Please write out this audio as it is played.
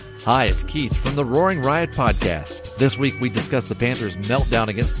Hi, it's Keith from the Roaring Riot Podcast. This week we discuss the Panthers' meltdown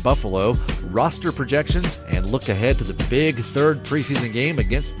against Buffalo, roster projections, and look ahead to the big third preseason game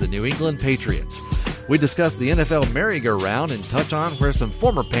against the New England Patriots. We discuss the NFL merry-go-round and touch on where some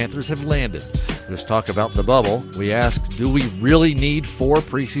former Panthers have landed. There's talk about the bubble. We ask, do we really need 4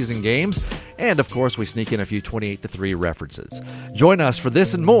 preseason games? And, of course, we sneak in a few 28-3 references. Join us for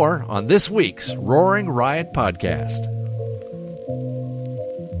this and more on this week's Roaring Riot Podcast.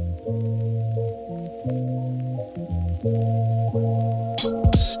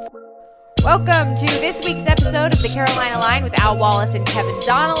 Welcome to this week's episode of the Carolina Line with Al Wallace and Kevin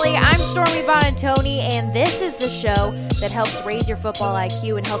Donnelly. I'm Stormy Bonantoni, and this is the show that helps raise your football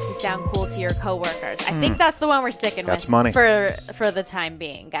IQ and helps you sound cool to your coworkers. I think that's the one we're sticking with money. for the time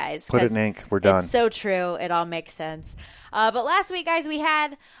being, guys. Put it in ink. We're done. It's so true. It all makes sense. But last week, guys, we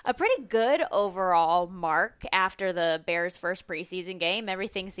had a pretty good overall mark after the Bears' first preseason game.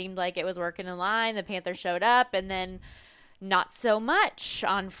 Everything seemed like it was working in line. The Panthers showed up, and then not so much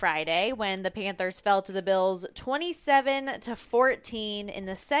on Friday when the Panthers fell to the Bills 27-14 in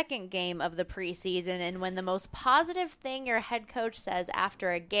the second game of the preseason. And when the most positive thing your head coach says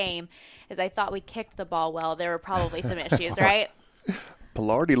after a game is, I thought we kicked the ball well, there were probably some issues, right?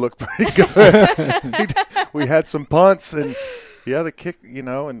 Pilardi looked pretty good. We had some punts and the kick,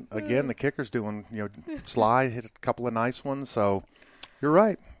 and again, the kicker's doing, Sly hit a couple of nice ones. So you're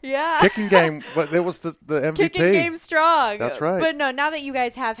right. Yeah. Kicking game, but it was the MVP. Kicking game strong. That's right. But no, now that you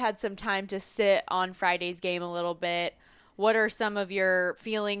guys have had some time to sit on Friday's game a little bit, what are some of your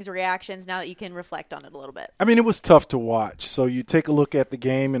feelings, reactions now that you can reflect on it a little bit? I mean, it was tough to watch. So you take a look at the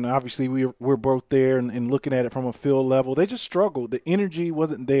game, and obviously we're both there and looking at it from a field level. They just struggled. The energy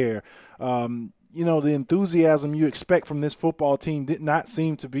wasn't there. The enthusiasm you expect from this football team did not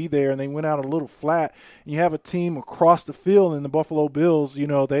seem to be there, and they went out a little flat. You have a team across the field in the Buffalo Bills.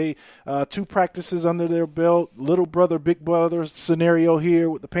 They 2 practices under their belt, little brother, big brother scenario here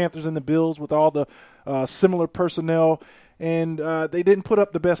with the Panthers and the Bills with all the similar personnel. And they didn't put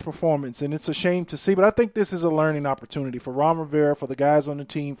up the best performance, and it's a shame to see. But I think this is a learning opportunity for Ron Rivera, for the guys on the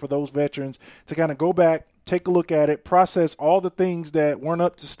team, for those veterans to kind of go back, take a look at it, process all the things that weren't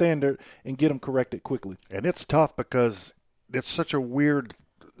up to standard, and get them corrected quickly. And it's tough because it's such a weird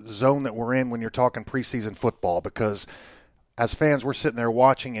zone that we're in when you're talking preseason football, because as fans, we're sitting there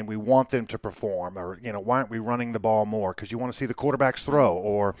watching and we want them to perform, or, why aren't we running the ball more? Because you want to see the quarterbacks throw,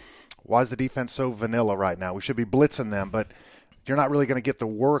 or why is the defense so vanilla right now? We should be blitzing them, but you're not really going to get the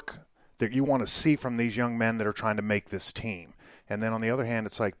work that you want to see from these young men that are trying to make this team. And then on the other hand,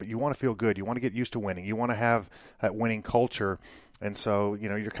 it's like, but you want to feel good. You want to get used to winning. You want to have that winning culture. And so,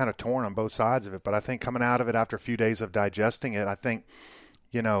 you're kind of torn on both sides of it. But I think coming out of it after a few days of digesting it, I think,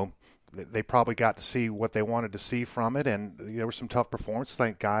 they probably got to see what they wanted to see from it. And there were some tough performances. I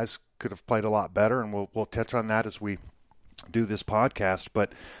think guys could have played a lot better, and we'll touch on that as we do this podcast.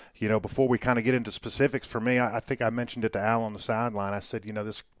 But, before we kind of get into specifics, for me, I think I mentioned it to Al on the sideline. I said,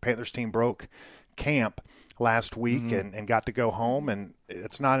 this Panthers team broke camp last week and got to go home, and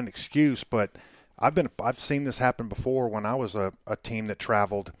it's not an excuse, but I've seen this happen before when I was a team that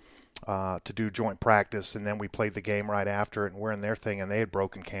traveled to do joint practice, and then we played the game right after it, and we're in their thing, and they had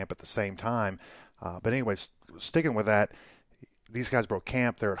broken camp at the same time. But anyways, sticking with that, these guys broke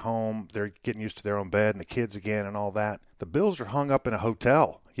camp. They're at home. They're getting used to their own bed and the kids again and all that. The Bills are hung up in a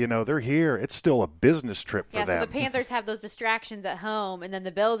hotel. They're here. It's still a business trip for them. Yeah, so the Panthers have those distractions at home, and then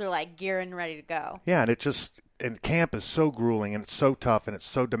the Bills are like gearing ready to go. Yeah, and camp is so grueling, and it's so tough, and it's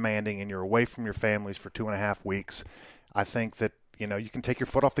so demanding, and you're away from your families for 2.5 weeks. I think that, you can take your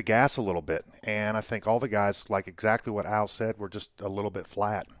foot off the gas a little bit. And I think all the guys, like exactly what Al said, were just a little bit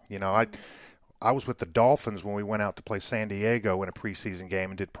flat. I was with the Dolphins when we went out to play San Diego in a preseason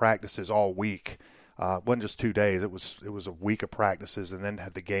game and did practices all week. It wasn't just 2 days. It was a week of practices, and then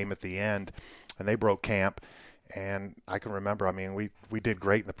had the game at the end, and they broke camp. And I can remember, we did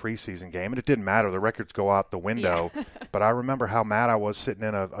great in the preseason game, and it didn't matter. The records go out the window. Yeah. But I remember how mad I was sitting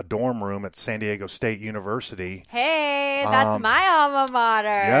in a dorm room at San Diego State University. Hey, that's my alma mater.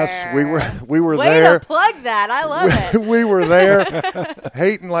 Yes, we were Way there. Way to plug that. I love it. We were there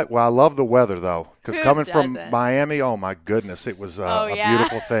hating I love the weather, though, because coming from Miami, oh, my goodness, it was a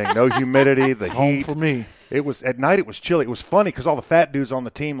beautiful thing. No humidity, the heat. Home for me. It was, at night it was chilly. It was funny because all the fat dudes on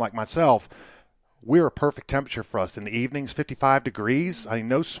the team like myself, we were a perfect temperature for us. In the evenings, 55 degrees.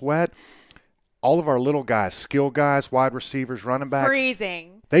 No sweat. All of our little guys, skill guys, wide receivers, running backs.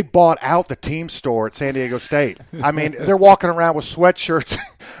 Freezing. They bought out the team store at San Diego State. They're walking around with sweatshirts.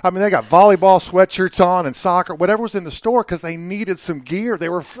 They got volleyball sweatshirts on and soccer, whatever was in the store, because they needed some gear. They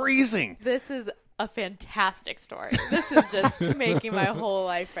were freezing. This is a fantastic story. This is just making my whole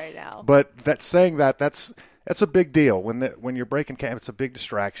life right now. But that's a big deal. When you're breaking camp, it's a big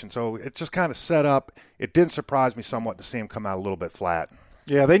distraction. So it just kind of set up. It did surprise me somewhat to see him come out a little bit flat.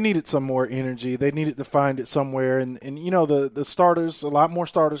 Yeah, they needed some more energy. They needed to find it somewhere. And the starters, a lot more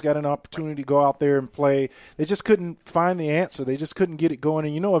starters got an opportunity to go out there and play. They just couldn't find the answer. They just couldn't get it going.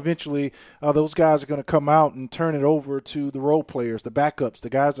 And, eventually those guys are going to come out and turn it over to the role players, the backups, the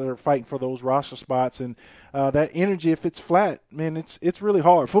guys that are fighting for those roster spots. And that energy, if it's flat, man, it's really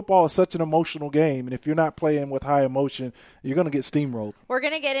hard. Football is such an emotional game. And if you're not playing with high emotion, you're going to get steamrolled. We're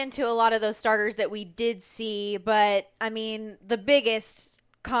going to get into a lot of those starters that we did see. But, the biggest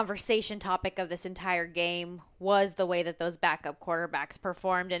conversation topic of this entire game was the way that those backup quarterbacks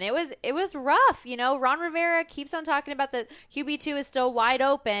performed, and it was rough. Ron Rivera keeps on talking about the QB2 is still wide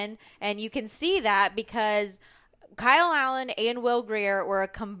open, and you can see that because Kyle Allen and Will Grier were a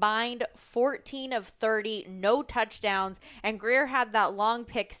combined 14 of 30, no touchdowns, and Grier had that long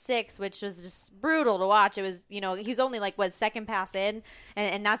pick 6, which was just brutal to watch. It was, he was only second pass in,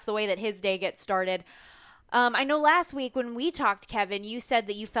 and that's the way that his day gets started. I know last week when we talked, Kevin, you said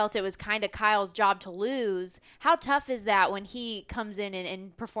that you felt it was kind of Kyle's job to lose. How tough is that when he comes in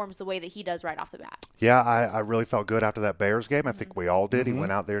and performs the way that he does right off the bat? Yeah, I really felt good after that Bears game. I think we all did. He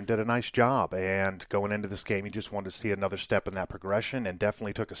went out there and did a nice job. And going into this game, he just wanted to see another step in that progression and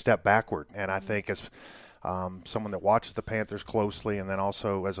definitely took a step backward. And I think as someone that watches the Panthers closely and then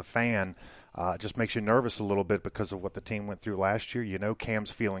also as a fan, it just makes you nervous a little bit because of what the team went through last year.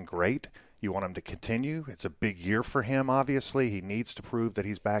 Cam's feeling great. You want him to continue. It's a big year for him, obviously. He needs to prove that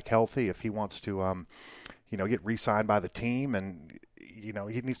he's back healthy if he wants to, get re-signed by the team. And, he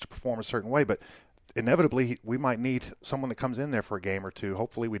needs to perform a certain way. But inevitably, we might need someone that comes in there for a game or two.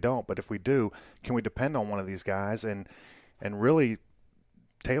 Hopefully we don't. But if we do, can we depend on one of these guys? And really,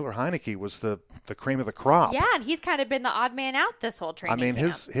 Taylor Heineke was the cream of the crop. Yeah, and he's kind of been the odd man out this whole training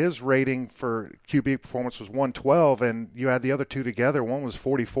camp. His rating for QB performance was 112, and you add the other two together. One was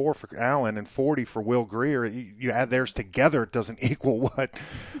 44 for Allen and 40 for Will Grier. You add theirs together, it doesn't equal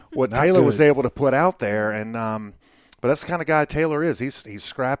what Taylor was able to put out there. And but that's the kind of guy Taylor is. He's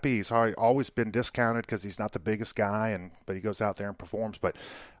scrappy. He's always been discounted because he's not the biggest guy, but he goes out there and performs. But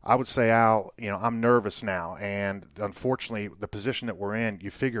I would say, Al, I'm nervous now. And unfortunately, the position that we're in, you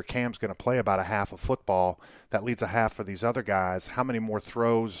figure Cam's going to play about a half of football. That leaves a half for these other guys. How many more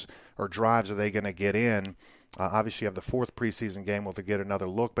throws or drives are they going to get in? Obviously, you have the fourth preseason game where they get another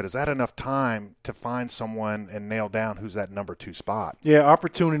look. But is that enough time to find someone and nail down who's that number 2 spot? Yeah,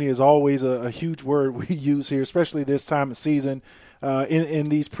 opportunity is always a huge word we use here, especially this time of season. In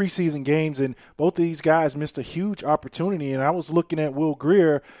these preseason games, and both of these guys missed a huge opportunity. And I was looking at Will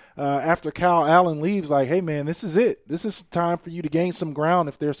Grier after Kyle Allen leaves, like, hey, man, this is it. This is time for you to gain some ground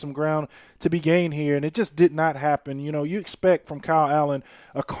if there's some ground to be gained here. And it just did not happen. You expect from Kyle Allen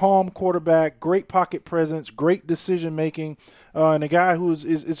a calm quarterback, great pocket presence, great decision-making, and a guy who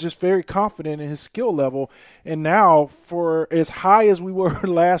is just very confident in his skill level. And now, for as high as we were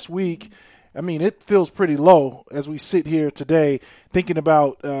last week, it feels pretty low as we sit here today thinking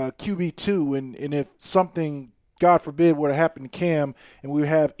about QB2 and if something, God forbid, were to happen to Cam and we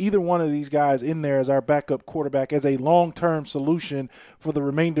have either one of these guys in there as our backup quarterback as a long-term solution for the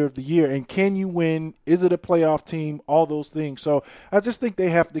remainder of the year. And can you win? Is it a playoff team? All those things. So I just think they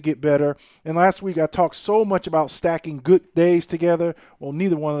have to get better. And last week I talked so much about stacking good days together. Well,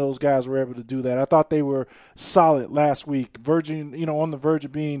 neither one of those guys were able to do that. I thought they were solid last week, on the verge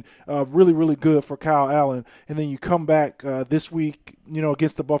of being really, really good for Kyle Allen. And then you come back this week,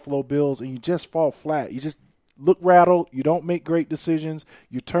 against the Buffalo Bills and you just fall flat. You just look rattled. You don't make great decisions.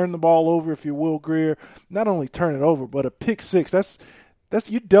 You turn the ball over if you're Will Grier. Not only turn it over, but a pick 6. That's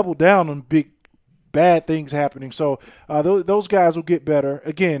you double down on big bad things happening. So those guys will get better.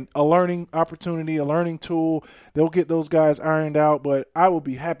 Again, a learning opportunity, a learning tool. They'll get those guys ironed out. But I will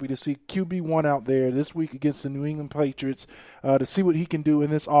be happy to see QB1 out there this week against the New England Patriots to see what he can do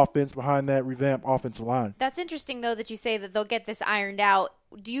in this offense behind that revamped offensive line. That's interesting, though, that you say that they'll get this ironed out.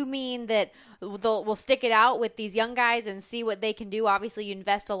 Do you mean that we'll stick it out with these young guys and see what they can do? Obviously, you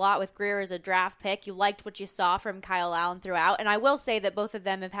invest a lot with Grier as a draft pick. You liked what you saw from Kyle Allen throughout. And I will say that both of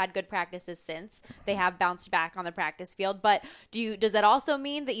them have had good practices since. They have bounced back on the practice field. But does that also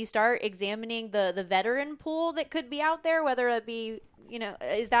mean that you start examining the veteran pool that could be out there, whether it be,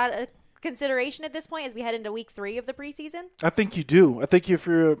 is that a consideration at this point as we head into week 3 of the preseason? I think you do. I think if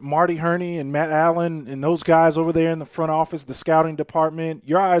you're Marty Hurney and Matt Allen and those guys over there in the front office, the scouting department,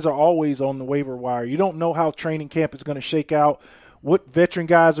 your eyes are always on the waiver wire. You don't know how training camp is going to shake out what veteran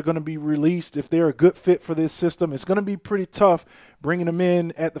guys are going to be released if they're a good fit for this system. It's going to be pretty tough bringing them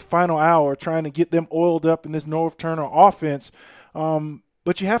in at the final hour, trying to get them oiled up in this Norv Turner offense.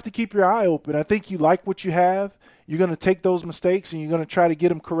 But you have to keep your eye open. I think you like what you have. You're going to take those mistakes and you're going to try to get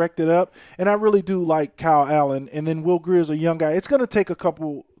them corrected up. And I really do like Kyle Allen. And then Will Grier's a young guy. It's going to take a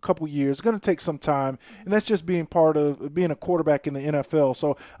couple years. It's going to take some time. And that's just being part of being a quarterback in the NFL.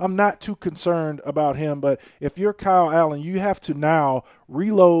 So I'm not too concerned about him. But if you're Kyle Allen, you have to now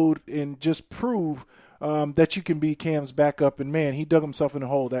reload and just prove that you can be Cam's backup. And, man, he dug himself in a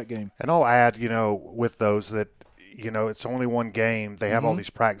hole that game. And I'll add, with those that, it's only one game. They have all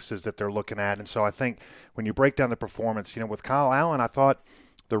these practices that they're looking at. And so I think when you break down the performance, with Kyle Allen, I thought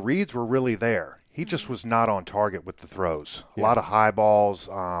the reads were really there. He just was not on target with the throws. A lot of high balls,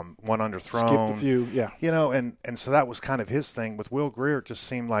 one underthrown. Skipped a few, yeah. And so that was kind of his thing. With Will Grier, it just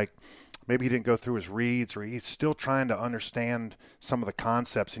seemed like maybe he didn't go through his reads, or he's still trying to understand some of the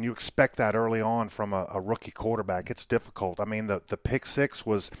concepts. And you expect that early on from a rookie quarterback. It's difficult. I mean, the pick six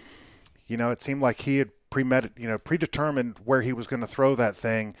was, it seemed like he had predetermined where he was going to throw that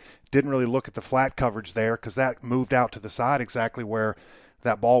thing. Didn't really look at the flat coverage there because that moved out to the side exactly where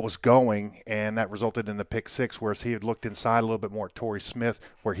that ball was going, and that resulted in the pick six, whereas he had looked inside a little bit more at Torrey Smith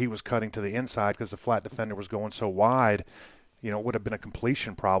where he was cutting to the inside because the flat defender was going so wide. It would have been a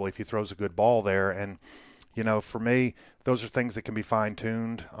completion probably if he throws a good ball there. And, for me, those are things that can be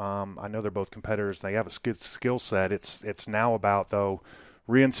fine-tuned. I know they're both competitors, and they have a good skill set. It's now about, though,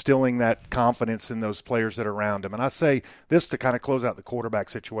 reinstilling that confidence in those players that are around him. And I say this to kind of close out the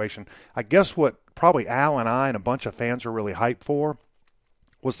quarterback situation. I guess what probably Al and I and a bunch of fans are really hyped for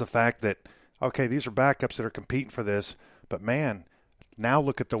was the fact that, okay, these are backups that are competing for this, but, man, now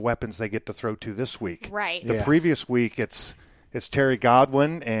look at the weapons they get to throw to this week. Right. The previous week it's Terry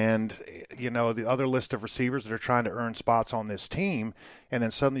Godwin and, the other list of receivers that are trying to earn spots on this team. And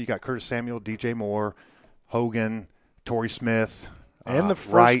then suddenly you got Curtis Samuel, DJ Moore, Hogan, Torrey Smith, and the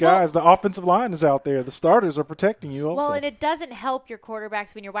first guys, the offensive line is out there. The starters are protecting you also. Well, and it doesn't help your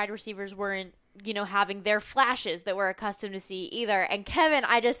quarterbacks when your wide receivers weren't, having their flashes that we're accustomed to see either. And Kevin,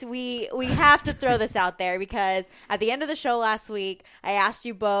 we have to throw this out there because at the end of the show last week, I asked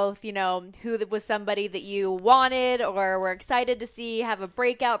you both, who was somebody that you wanted or were excited to see have a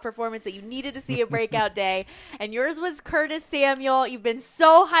breakout performance, that you needed to see a breakout day. And yours was Curtis Samuel. You've been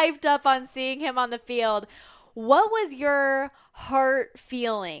so hyped up on seeing him on the field. What was your heart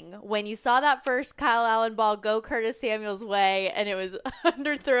feeling when you saw that first Kyle Allen ball go Curtis Samuel's way and it was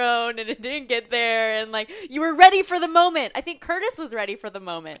underthrown and it didn't get there, and you were ready for the moment? I think Curtis was ready for the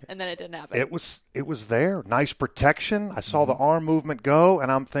moment, and then it didn't happen. It was there. Nice protection. I saw the arm movement go,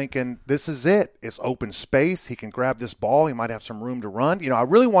 and I'm thinking, this is it. It's open space. He can grab this ball. He might have some room to run. I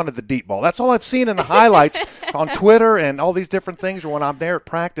really wanted the deep ball. That's all I've seen in the highlights on Twitter and all these different things, or when I'm there at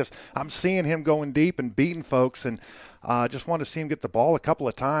practice, I'm seeing him going deep and beating folks, and just wanted to see him get the ball a couple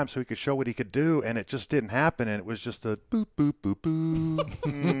of times so he could show what he could do, and it just didn't happen, and it was just a boop, boop, boop,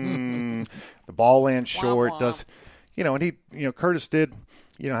 boop. The ball lands short. Does, and he, Curtis did,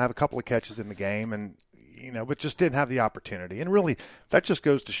 have a couple of catches in the game, and, but just didn't have the opportunity. And really, that just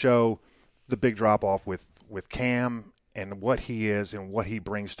goes to show the big drop-off with Cam and what he is and what he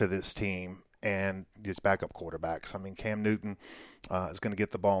brings to this team and his backup quarterbacks. I mean, Cam Newton is going to get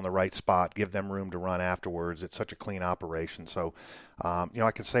the ball in the right spot, give them room to run afterwards. It's such a clean operation. So,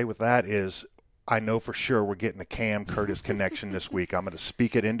 I can say with that is I know for sure we're getting a Cam Curtis connection this week. I'm going to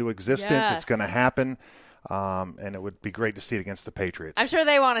speak it into existence. Yes. It's going to happen. And it would be great to see it against the Patriots. I'm sure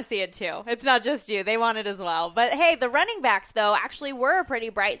they want to see it too. It's not just you. They want it as well. But hey, the running backs, though, actually were a pretty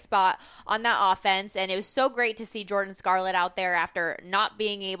bright spot on that offense. And it was so great to see Jordan Scarlett out there after not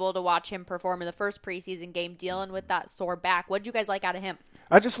being able to watch him perform in the first preseason game, dealing with that sore back. What did you guys like out of him?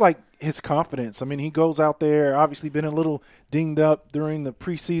 I just like his confidence. I mean, he goes out there, obviously been a little dinged up during the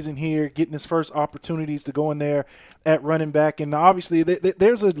preseason here, getting his first opportunities to go in there at running back. And obviously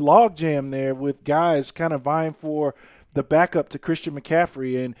there's a logjam there with guys kind of vying for the backup to Christian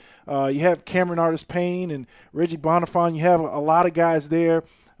McCaffrey. And you have Cameron Artis-Payne and Reggie Bonifant. You have a lot of guys there,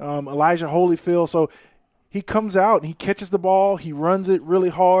 Elijah Holyfield. So he comes out and he catches the ball. He runs it really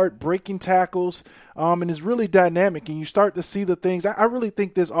hard, breaking tackles, and is really dynamic. And you start to see the things. I really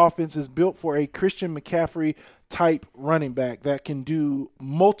think this offense is built for a Christian McCaffrey type running back that can do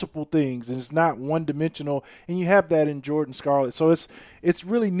multiple things and it's not one-dimensional, and you have that in Jordan Scarlett. So it's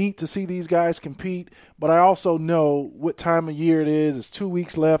really neat to see these guys compete, but I also know what time of year it is. It's 2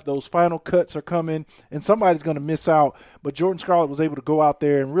 weeks left. Those final cuts are coming, and somebody's going to miss out. But Jordan Scarlett was able to go out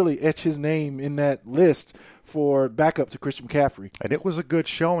there and really etch his name in that list for backup to Christian McCaffrey. And it was a good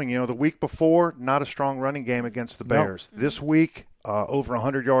showing. The week before, not a strong running game against the Bears. No. This week, over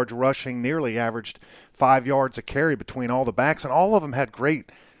 100 yards rushing, nearly averaged 5 yards a carry between all the backs, and all of them had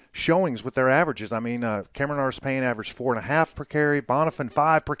great showings with their averages. I mean, Cameron Artis-Payne averaged 4.5 per carry, Bonifant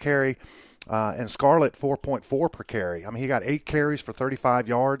 5 per carry, and Scarlett 4.4 per carry. I mean, he got 8 carries for 35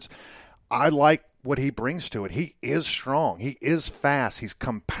 yards. I like what he brings to it. He is strong. He is fast. He's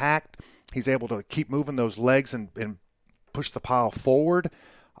compact. He's able to keep moving those legs and push the pile forward.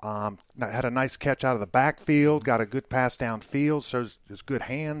 Had a nice catch out of the backfield, got a good pass downfield, shows his good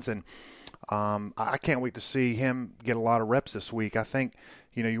hands, and I can't wait to see him get a lot of reps this week. I think,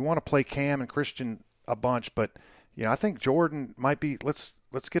 you want to play Cam and Christian a bunch, but, I think Jordan might be –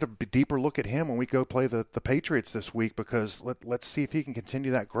 let's get a deeper look at him when we go play the Patriots this week, because let's see if he can continue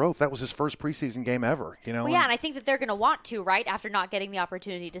that growth. That was his first preseason game ever, Well, yeah, and I think that they're going to want to, right, after not getting the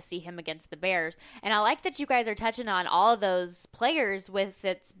opportunity to see him against the Bears. And I like that you guys are touching on all of those players with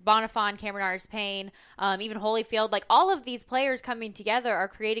it's Bonifant, Cameron Artis-Payne, even Holyfield. Like, all of these players coming together are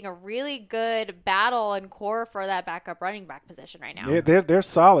creating a really good battle and core for that backup running back position right now. Yeah, they're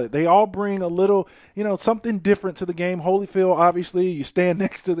solid. They all bring a little, something different to the game. Holyfield, obviously, you stand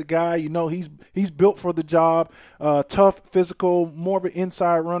next to the guy, he's built for the job, tough, physical, more of an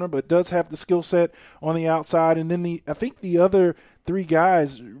inside runner, but does have the skill set on the outside. And then I think the other 3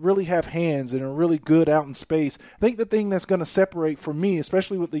 guys really have hands and are really good out in space. I think the thing that's going to separate for me,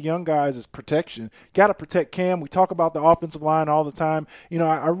 especially with the young guys, is protection. Got to protect Cam. We talk about the offensive line all the time.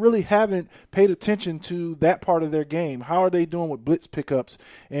 I really haven't paid attention to that part of their game. How are they doing with blitz pickups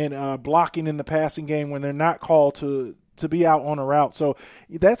and blocking in the passing game when they're not called to be out on a route? So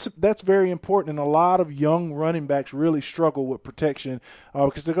that's very important, and a lot of young running backs really struggle with protection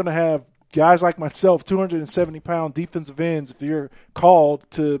because they're going to have guys like myself, 270-pound defensive ends. If you're called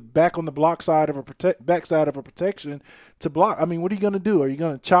to back on the backside of a protection to block, I mean, what are you going to do? Are you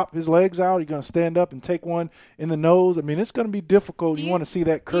going to chop his legs out? Are you going to stand up and take one in the nose? I mean, it's going to be difficult. You want to see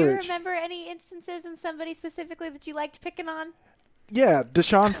that courage. Do you remember any instances in somebody specifically that you liked picking on? Yeah,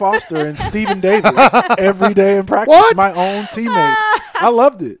 Deshaun Foster and Stephen Davis every day in practice. What? My own teammates. I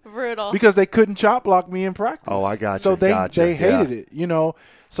loved it. Brutal. Because they couldn't chop block me in practice. Oh, I got you. So they hated it,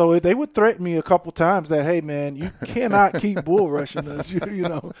 So they would threaten me a couple times that, hey, man, you cannot keep bull rushing us.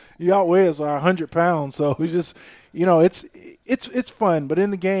 You outweigh us 100 pounds. So we just, it's fun. But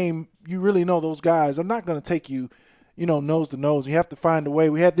in the game, you really know those guys. I'm not going to take you, nose to nose. You have to find a way.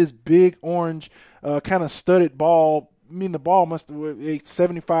 We had this big orange kind of studded ball. I mean, the ball must have weighed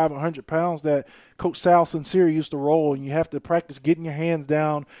 75, 100 pounds that Coach Sal Sincere used to roll, and you have to practice getting your hands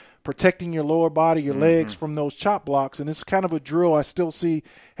down, protecting your lower body, your legs from those chop blocks. And it's kind of a drill I still see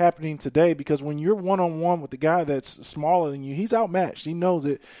happening today, because when you're one-on-one with the guy that's smaller than you, he's outmatched. He knows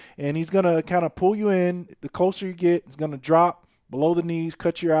it, and he's going to kind of pull you in. The closer you get, he's going to drop below the knees,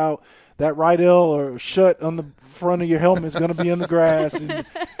 cut you out. That right L or shut on the front of your helmet is going to be in the grass, and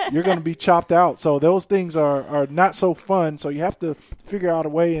you're going to be chopped out. So those things are not so fun. So you have to figure out a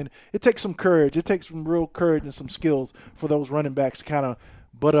way, and it takes some courage. It takes some real courage and some skills for those running backs to kind of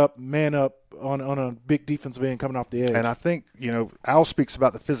butt up, man up on a big defensive end coming off the edge. And I think, Al speaks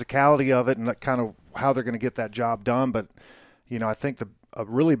about the physicality of it and kind of how they're going to get that job done. But, I think a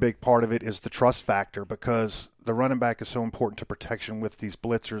really big part of it is the trust factor, because the running back is so important to protection with these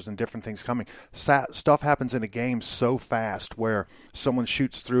blitzers and different things coming. Stuff happens in a game so fast where someone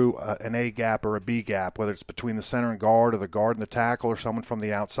shoots through an A gap or a B gap, whether it's between the center and guard or the guard and the tackle or someone from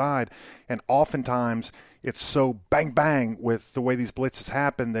the outside. And oftentimes it's so bang, bang with the way these blitzes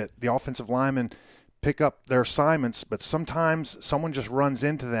happen that the offensive linemen pick up their assignments, but sometimes someone just runs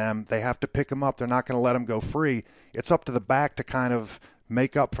into them. They have to pick them up. They're not going to let them go free. It's up to the back to kind of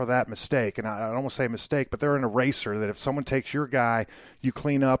make up for that mistake. And I don't want to say mistake, but they're an eraser that if someone takes your guy, you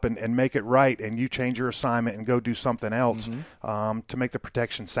clean up and make it right, and you change your assignment and go do something else to make the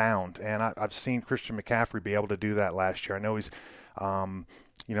protection sound. And I've seen Christian McCaffrey be able to do that last year. I know he's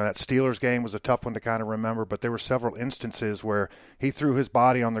that Steelers game was a tough one to kind of remember, but there were several instances where he threw his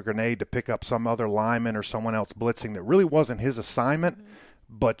body on the grenade to pick up some other lineman or someone else blitzing that really wasn't his assignment,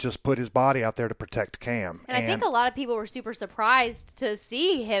 but just put his body out there to protect Cam. And I think a lot of people were super surprised to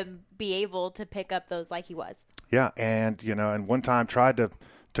see him be able to pick up those like he was. Yeah, and, and one time tried to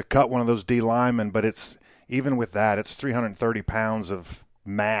cut one of those D linemen, but it's even with that, it's 330 pounds of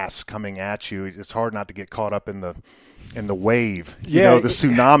mass coming at you. It's hard not to get caught up in the wave, the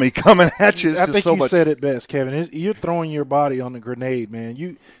tsunami coming at you. I think you said it best, Kevin. You're throwing your body on the grenade,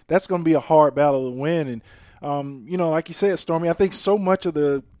 man. That's going to be a hard battle to win. And, like you said, Stormy, I think so much of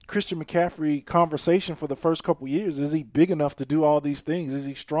the Christian McCaffrey conversation for the first couple of years, is he big enough to do all these things? Is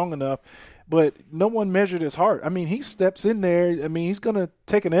he strong enough? but no one measured his heart. I mean, he steps in there. I mean, he's going to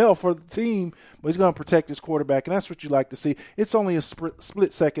take an L for the team, but he's going to protect his quarterback, and that's what you like to see. It's only a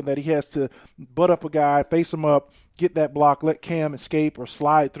split second that he has to butt up a guy, face him up, get that block, let Cam escape or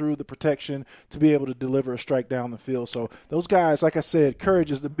slide through the protection to be able to deliver a strike down the field. So those guys, like I said,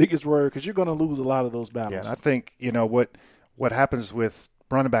 courage is the biggest word because you're going to lose a lot of those battles. Yeah, and I think, what happens with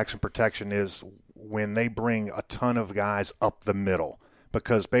running backs in protection is when they bring a ton of guys up the middle,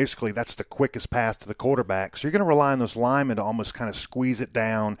 because basically that's the quickest path to the quarterback. So you're going to rely on those linemen to almost kind of squeeze it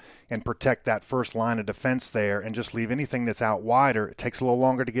down and protect that first line of defense there and just leave anything that's out wider. It takes a little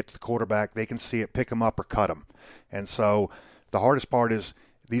longer to get to the quarterback. They can see it, pick them up, or cut them. And so the hardest part is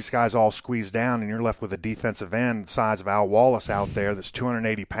these guys all squeeze down, and you're left with a defensive end the size of Al Wallace out there that's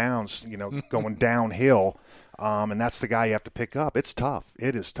 280 pounds, going downhill. And that's the guy you have to pick up. It's tough.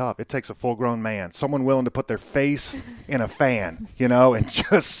 It is tough. It takes a full-grown man, someone willing to put their face in a fan, and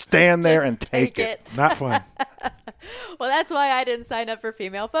just stand there and take it. Not fun. Well, that's why I didn't sign up for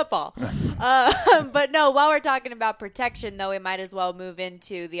female football. But no, while we're talking about protection, though, we might as well move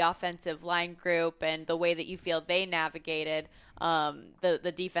into the offensive line group and the way that you feel they navigated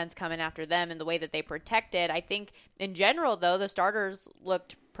the defense coming after them and the way that they protected. I think in general, though, the starters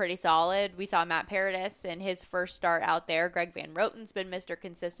looked pretty solid. We saw Matt Paradis in his first start out there. Greg Van Roten's been Mr.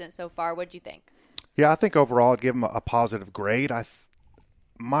 Consistent so far. What'd you think? Yeah, I think overall I'd give him a positive grade.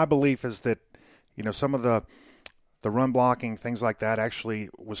 My belief is that, some of the run blocking, things like that actually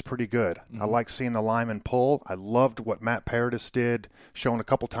was pretty good. Mm-hmm. I like seeing the linemen pull. I loved what Matt Paradis did, showing a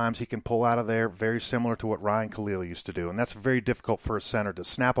couple times he can pull out of there, very similar to what Ryan Khalil used to do. And that's very difficult for a center to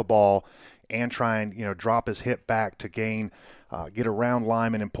snap a ball and try and, drop his hip back to get around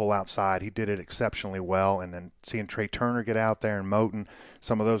linemen and pull outside. He did it exceptionally well. And then seeing Trey Turner get out there and Moten,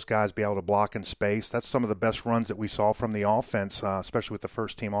 some of those guys be able to block in space. That's some of the best runs that we saw from the offense, especially with the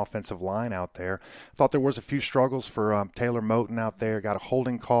first-team offensive line out there. I thought there was a few struggles for Taylor Moten out there. Got a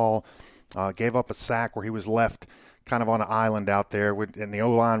holding call, gave up a sack where he was left kind of on an island out there. In the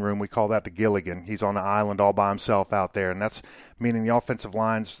O-line room, we call that the Gilligan. He's on the island all by himself out there, and that's meaning the offensive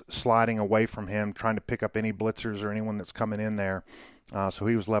line's sliding away from him, trying to pick up any blitzers or anyone that's coming in there. So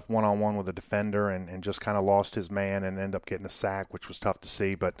he was left one-on-one with a defender and just kind of lost his man and ended up getting a sack, which was tough to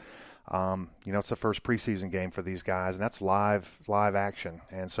see. But, it's the first preseason game for these guys, and that's live action.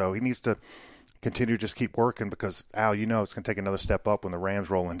 And so he needs to continue to just keep working because, Al, it's going to take another step up when the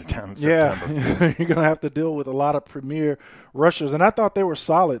Rams roll into town in September. Yeah, you're going to have to deal with a lot of premier rushers. And I thought they were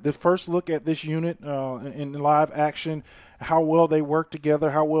solid. The first look at this unit in live action, how well they worked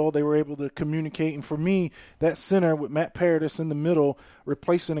together, how well they were able to communicate. And for me, that center with Matt Paradis in the middle,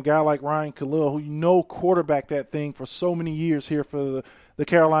 replacing a guy like Ryan Khalil, who quarterbacked that thing for so many years here for the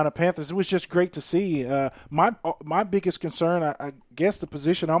Carolina Panthers. It was just great to see. My biggest concern, I guess the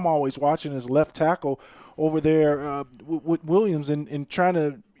position I'm always watching is left tackle over there with Williams and trying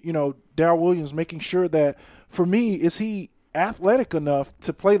to, Darrell Williams, making sure that, for me, is he athletic enough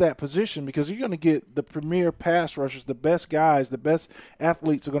to play that position, because you're going to get the premier pass rushers, the best guys, the best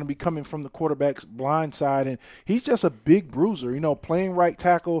athletes are going to be coming from the quarterback's blind side, and he's just a big bruiser. Playing right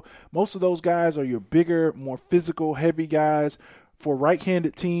tackle, most of those guys are your bigger, more physical, heavy guys for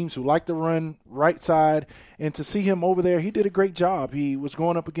right-handed teams who like to run right side. And to see him over there, he did a great job. He was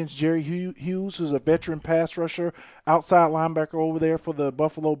going up against Jerry Hughes, who's a veteran pass rusher, outside linebacker over there for the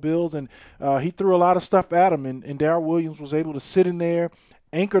Buffalo Bills. And he threw a lot of stuff at him. And Darrell Williams was able to sit in there,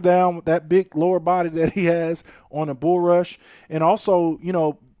 anchor down with that big lower body that he has on a bull rush. And also,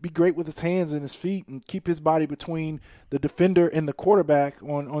 be great with his hands and his feet and keep his body between the defender and the quarterback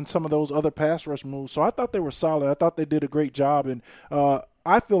on some of those other pass rush moves. So I thought they were solid. I thought they did a great job. And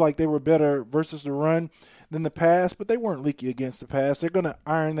I feel like they were better versus the run than the pass, but they weren't leaky against the pass. They're going to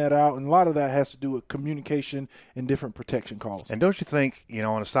iron that out, and a lot of that has to do with communication and different protection calls. And don't you think,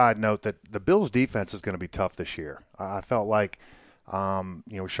 on a side note, that the Bills' defense is going to be tough this year? I felt like Sean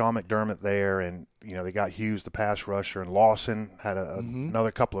McDermott there, and they got Hughes, the pass rusher, and Lawson had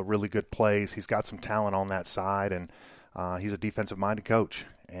another couple of really good plays. He's got some talent on that side, and he's a defensive-minded coach,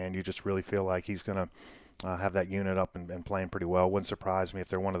 and you just really feel like he's going to have that unit up and playing pretty well. Wouldn't surprise me if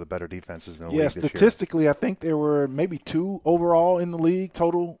they're one of the better defenses in the league this year. Statistically, I think there were maybe 2 overall in the league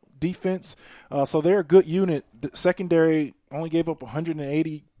total defense, so they're a good unit. The secondary only gave up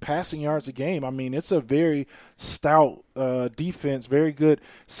 180 passing yards a game. I mean, it's a very stout defense, very good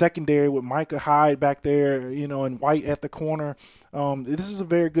secondary with Micah Hyde back there, and White at the corner. This is a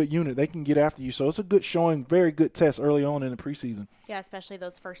very good unit. They can get after you. So it's a good showing, very good test early on in the preseason. Yeah, especially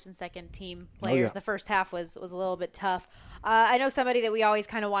those first and second team players. Oh, yeah. The first half was a little bit tough. I know somebody that we always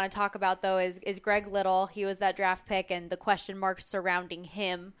kind of want to talk about, though, is Greg Little. He was that draft pick, and the question marks surrounding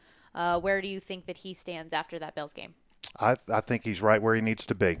him Where do you think that he stands after that Bills game? I think he's right where he needs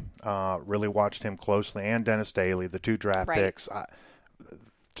to be. Really watched him closely, and Dennis Daly, the 2 draft picks.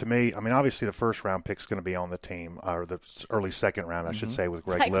 To me, I mean, obviously the first round pick is going to be on the team, or the early second round, I should say, with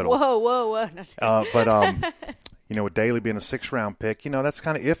Greg Little. Whoa. No, but with Daly being a 6th round pick, that's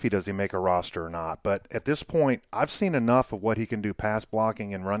kind of iffy. Does he make a roster or not? But at this point, I've seen enough of what he can do pass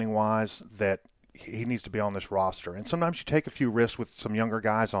blocking and running wise that he needs to be on this roster. And sometimes you take a few risks with some younger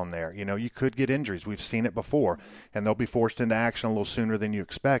guys on there. You could get injuries. We've seen it before, and they'll be forced into action a little sooner than you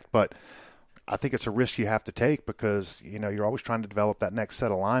expect. But I think it's a risk you have to take because, you're always trying to develop that next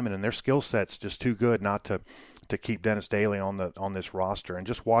set of linemen, and their skill set's just too good not to keep Dennis Daly on this roster. And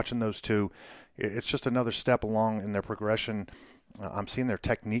just watching those two, it's just another step along in their progression. I'm seeing their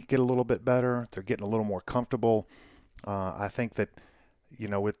technique get a little bit better. They're getting a little more comfortable. I think that,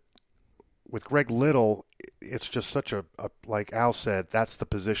 with Greg Little, it's just such a like Al said, that's the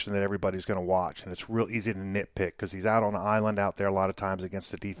position that everybody's going to watch. And it's real easy to nitpick because he's out on an island out there a lot of times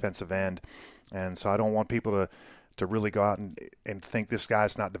against the defensive end. And so I don't want people to really go out and think this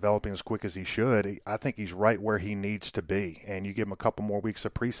guy's not developing as quick as he should. I think he's right where he needs to be. And you give him a couple more weeks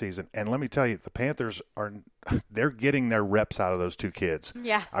of preseason. And let me tell you, the Panthers they're getting their reps out of those 2 kids.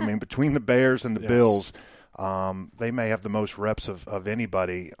 Yeah. I mean, between the Bears and the Bills, they may have the most reps of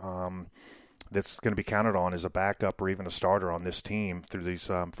anybody that's going to be counted on as a backup or even a starter on this team through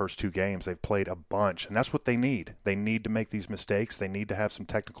these first 2 games. They've played a bunch, and that's what they need. They need to make these mistakes. They need to have some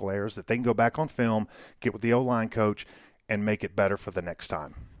technical errors that they can go back on film, get with the O-line coach, and make it better for the next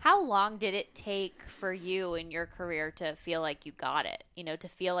time. How long did it take for you in your career to feel like you got it? To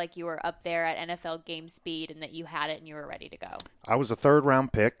feel like you were up there at NFL game speed and that you had it and you were ready to go? I was a 3rd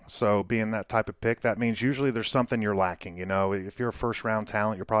round pick, so being that type of pick, that means usually there's something you're lacking. If you're a 1st round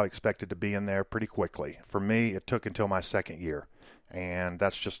talent, you're probably expected to be in there pretty quickly. For me, it took until my 2nd year, and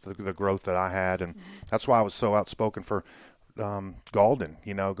that's just the growth that I had, and that's why I was so outspoken for Galden,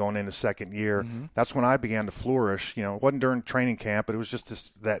 going into 2nd year. That's when I began to flourish. It wasn't during training camp, but it was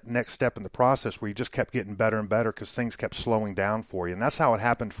just that next step in the process where you just kept getting better and better because things kept slowing down for you. And that's how it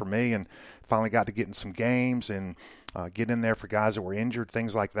happened for me, and finally got to get in some games and get in there for guys that were injured,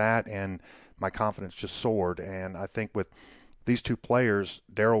 things like that, and my confidence just soared. And I think with these 2 players,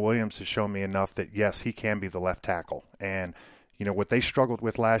 Darrell Williams has shown me enough that, yes, he can be the left tackle. And what they struggled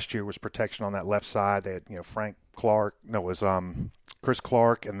with last year was protection on that left side. They had, Chris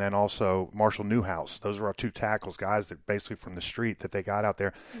Clark, and then also Marshall Newhouse. Those were our 2 tackles, guys that basically from the street that they got out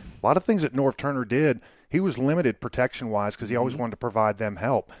there. A lot of things that Norv Turner did, he was limited protection-wise because he always wanted to provide them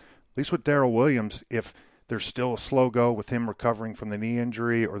help. At least with Darrell Williams, if there's still a slow go with him recovering from the knee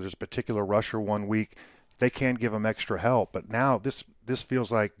injury or there's a particular rusher one week, they can give him extra help. But now this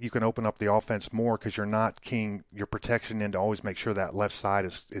feels like you can open up the offense more because you're not keying your protection in to always make sure that left side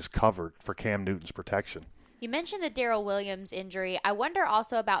is covered for Cam Newton's protection. You mentioned the Darrell Williams injury. I wonder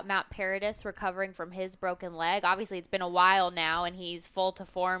also about Matt Paradis recovering from his broken leg. Obviously, it's been a while now, and he's full to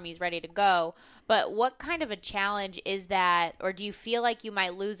form. He's ready to go. But what kind of a challenge is that, or do you feel like you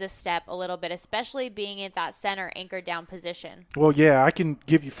might lose a step a little bit, especially being at that center anchored down position? Well, yeah, I can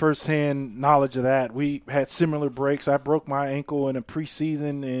give you firsthand knowledge of that. We had similar breaks. I broke my ankle in a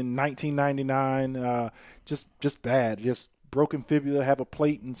preseason in 1999. Just bad. Just broken fibula, have a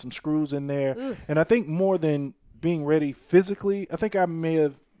plate and some screws in there. Ooh. And I think more than being ready physically, I think I may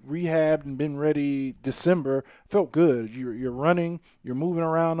have rehabbed and been ready December. Felt good. You're running, you're moving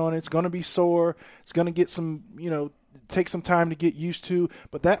around on it. It's going to be sore. It's going to get some, take some time to get used to.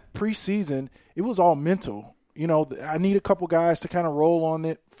 But that preseason, it was all mental. I need a couple guys to kind of roll on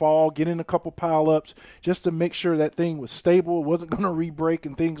it, fall, get in a couple pile-ups just to make sure that thing was stable. It wasn't going to re-break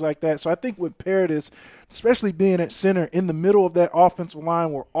and things like that. So I think with Paradis, especially being at center in the middle of that offensive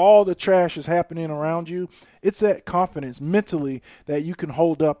line where all the trash is happening around you, it's that confidence mentally that you can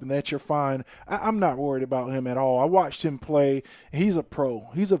hold up and that you're fine. I'm not worried about him at all. I watched him play. He's a pro.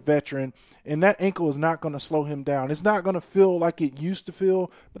 He's a veteran. And that ankle is not going to slow him down. It's not going to feel like it used to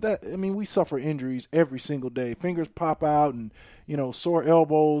feel. But we suffer injuries every single day. Fingers pop out and, sore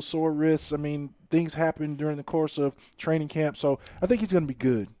elbows, sore wrists. Things happen during the course of training camp. So I think he's going to be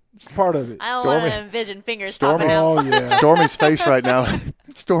good. It's part of it. I don't want to envision fingers popping out. Oh, yeah. Stormy's face right now.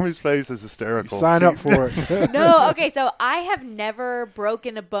 Stormy's face is hysterical. Sign up for it. No, okay, so I have never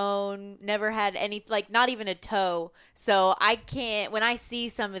broken a bone, never had any, not even a toe. So I can't, when I see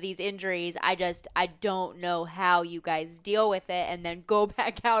some of these injuries, I don't know how you guys deal with it and then go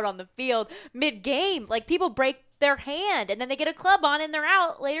back out on the field mid-game. People break their hand and then they get a club on and they're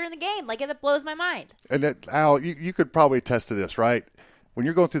out later in the game. It blows my mind. And Al, you could probably attest to this, right? when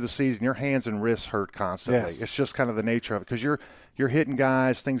you're going through the season, your hands and wrists hurt constantly. Yes. It's just kind of the nature of it because you're hitting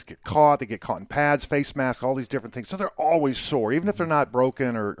guys, things get caught, they get caught in pads, face masks, all these different things. So they're always sore. Even if they're not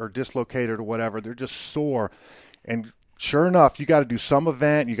broken or dislocated or whatever, they're just sore. And sure enough, you got to do some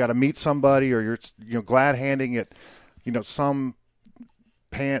event, you got to meet somebody, or you're glad handing it, some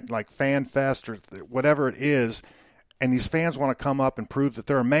fan fest or whatever it is. And these fans want to come up and prove that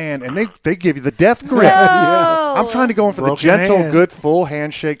they're a man, and they give you the death grip. Yeah. I'm trying to go in for Broken the gentle, hand. good, full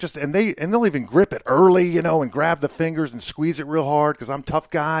handshake. And they'll even grip it early, and grab the fingers and squeeze it real hard because I'm a tough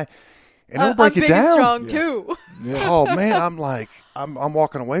guy, and it'll break I'm you big down. and strong too. Yeah. Oh man, I'm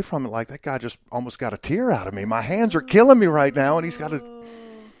walking away from it like that guy just almost got a tear out of me. My hands are killing me right now, and he's got to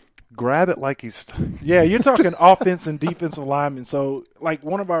grab it like he's. Yeah, you're talking offense and defensive linemen. So,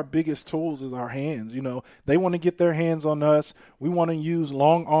 one of our biggest tools is our hands. They want to get their hands on us. We want to use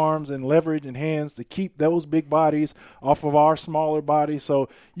long arms and leverage and hands to keep those big bodies off of our smaller bodies. So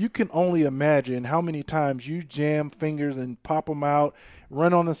you can only imagine how many times you jam fingers and pop them out,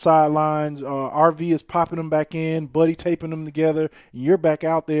 run on the sidelines. RV is popping them back in, buddy taping them together, and you're back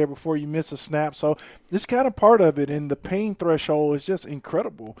out there before you miss a snap. So this kind of part of it, and the pain threshold is just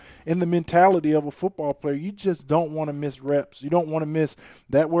incredible. In the mentality of a football player, you just don't want to miss reps. You don't want to miss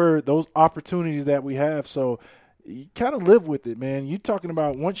those opportunities that we have. So you kind of live with it, man. You're talking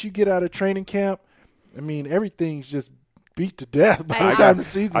about once you get out of training camp, everything's just beat to death by the time the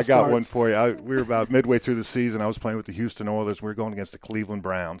season starts. I got one for you. We were about midway through the season. I was playing with the Houston Oilers. We were going against the Cleveland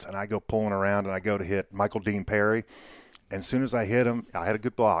Browns, and I go pulling around, and I go to hit Michael Dean Perry. And as soon as I hit him, I had a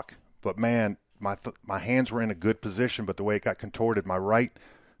good block. But, man, my hands were in a good position, but the way it got contorted, my right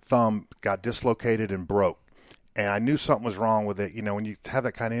thumb got dislocated and broke. And I knew something was wrong with it. When you have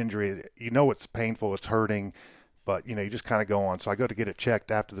that kind of injury, it's painful, it's hurting. But, you just kind of go on. So I go to get it checked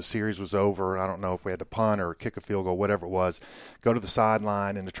after the series was over. I don't know if we had to punt or kick a field goal, whatever it was. Go to the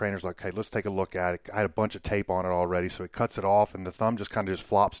sideline, and the trainer's like, hey, let's take a look at it. I had a bunch of tape on it already, so he cuts it off, and the thumb just kind of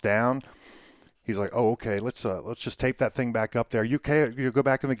flops down. He's like, oh, okay, let's just tape that thing back up there. You okay? You go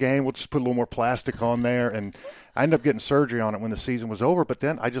back in the game? We'll just put a little more plastic on there. And I ended up getting surgery on it when the season was over. But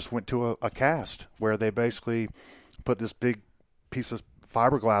then I just went to a cast where they basically put this big piece of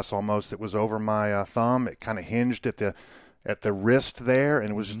fiberglass almost that was over my thumb. It kind of hinged at the wrist there, and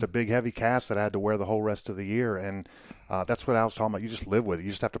it was just a big heavy cast that I had to wear the whole rest of the year. And that's what I was talking about. You just live with it. You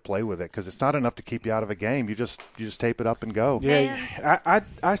just have to play with it because it's not enough to keep you out of a game. You just tape it up and go. Yeah,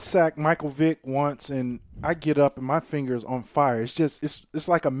 I sacked Michael Vick once, and I get up and my finger's on fire. It's just it's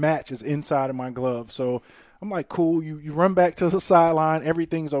like a match is inside of my glove. So I'm like, cool. You run back to the sideline,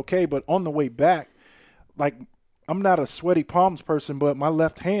 everything's okay. But on the way back, I'm not a sweaty palms person, but my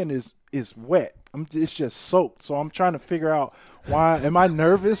left hand is wet. It's just soaked. So I'm trying to figure out why. Am I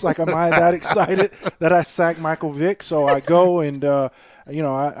nervous? Am I that excited that I sacked Michael Vick? So I go and,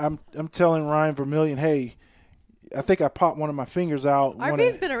 I'm telling Ryan Vermillion, hey, I think I popped one of my fingers out.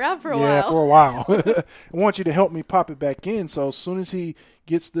 RV's been around for a while. Yeah, for a while. I want you to help me pop it back in. So as soon as he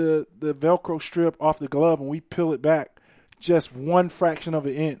gets the Velcro strip off the glove and we peel it back just one fraction of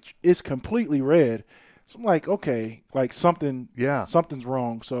an inch, it's completely red. So I'm like, okay, something's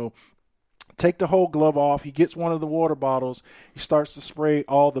wrong. So take the whole glove off. He gets one of the water bottles. He starts to spray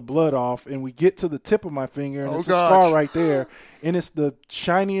all the blood off, and we get to the tip of my finger, and it's a scar right there, and it's the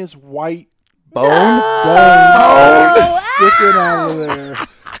shiniest white bone sticking out of there.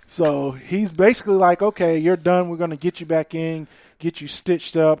 So he's basically like, okay, you're done. We're going to get you back in, get you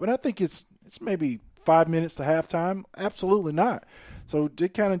stitched up. And I think it's maybe 5 minutes to halftime. Absolutely not. So they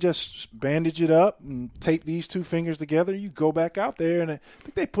kind of just bandage it up and tape these two fingers together. You go back out there, and I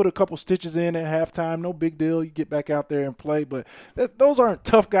think they put a couple stitches in at halftime. No big deal. You get back out there and play. But those aren't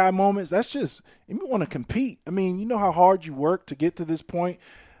tough guy moments. That's just you want to compete. You know how hard you work to get to this point.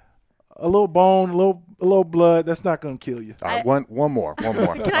 A little bone, a little blood, that's not going to kill you. One more.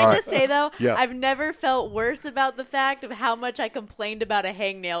 Can I just say, though, yeah. I've never felt worse about the fact of how much I complained about a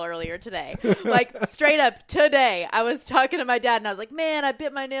hangnail earlier today. Straight up, today, I was talking to my dad, and I was like, man, I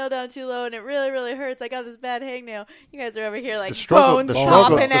bit my nail down too low, and it really, really hurts. I got this bad hangnail. You guys are over here bones popping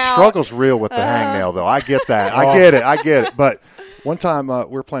out. The struggle's real with the hangnail, though. I get that. I get it. But one time we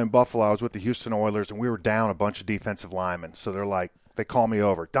were playing Buffalo. I was with the Houston Oilers, and we were down a bunch of defensive linemen. So they're like, they call me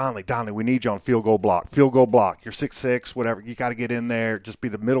over. Donnelly, we need you on field goal block. You're 6'6", whatever. You got to get in there. Just be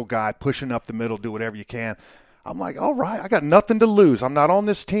the middle guy, pushing up the middle, do whatever you can. I'm like, all right, I got nothing to lose. I'm not on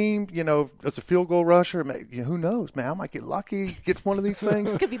this team, as a field goal rusher. Who knows, man? I might get lucky, get one of these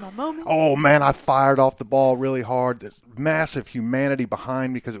things. It could be my moment. Oh, man, I fired off the ball really hard. There's massive humanity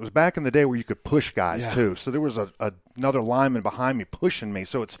behind me because it was back in the day where you could push guys, too. So there was another lineman behind me pushing me.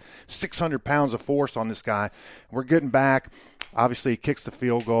 So it's 600 pounds of force on this guy. We're getting back. Obviously, he kicks the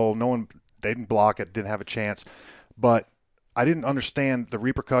field goal. They didn't block it, didn't have a chance. But I didn't understand the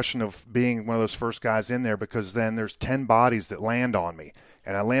repercussion of being one of those first guys in there, because then there's 10 bodies that land on me.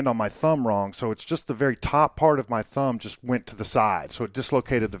 And I land on my thumb wrong, so it's just the very top part of my thumb just went to the side. So it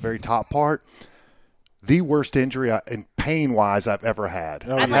dislocated the very top part. The worst injury in pain-wise I've ever had.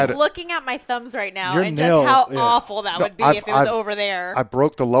 I'm looking at my thumbs right now Your and nail, just how awful that would be if it was over there. I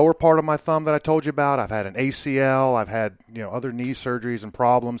broke the lower part of my thumb that I told you about. I've had an ACL. I've had other knee surgeries and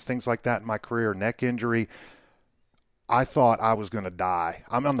problems, things like that in my career, neck injury. I thought I was going to die.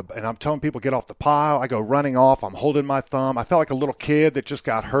 And I'm telling people, get off the pile. I go running off. I'm holding my thumb. I felt like a little kid that just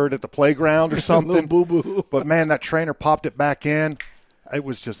got hurt at the playground or something. Boo-boo. But, man, that trainer popped it back in. It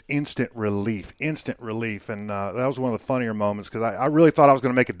was just instant relief. And that was one of the funnier moments, because I really thought I was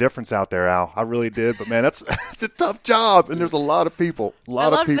going to make a difference out there, Al. I really did. But, man, that's a tough job, and there's a lot of people. I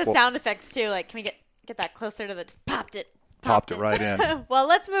loved the sound effects, too. Like, can we get that closer to the – just popped it. Popped it right in. Well,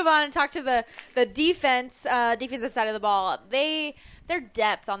 let's move on and talk to the defensive side of the ball. Their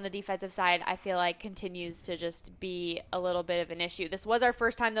depth on the defensive side, I feel like, continues to just be a little bit of an issue. This was our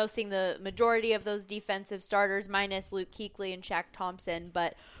first time, though, seeing the majority of those defensive starters, minus Luke Kuechly and Shaq Thompson.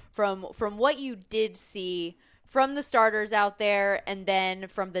 But from what you did see from the starters out there, and then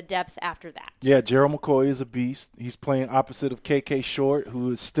from the depth after that. Yeah, Gerald McCoy is a beast. He's playing opposite of KK Short,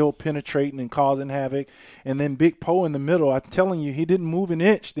 who is still penetrating and causing havoc. And then Big Poe in the middle. I'm telling you, he didn't move an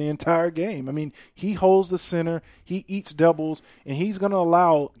inch the entire game. I mean, he holds the center, he eats doubles, and he's going to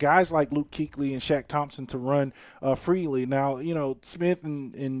allow guys like Luke Kuechly and Shaq Thompson to run freely. Now, Smith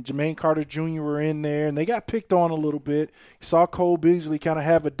and Jermaine Carter Jr. were in there, and they got picked on a little bit. You saw Cole Beasley kind of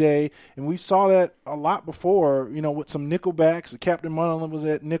have a day, and we saw that a lot before, with some nickel backs. Captain Munlin was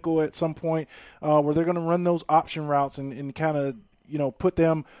at nickel at some point where they're going to run those option routes and kind of, put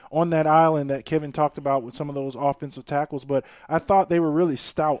them on that island that Kevin talked about with some of those offensive tackles. But I thought they were really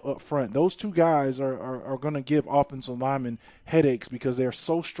stout up front. Those two guys are going to give offensive linemen headaches because they're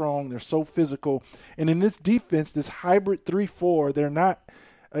so strong, they're so physical. And in this defense, this hybrid 3-4, they're not,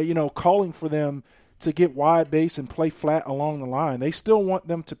 calling for them to get wide base and play flat along the line. They still want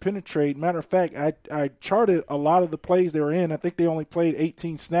them to penetrate. Matter of fact, I charted a lot of the plays they were in. I think they only played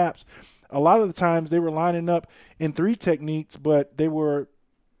 18 snaps. A lot of the times they were lining up in 3 techniques, but they were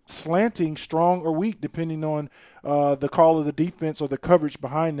slanting strong or weak depending on the call of the defense or the coverage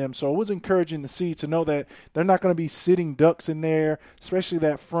behind them. So it was encouraging to see, to know that they're not going to be sitting ducks in there, especially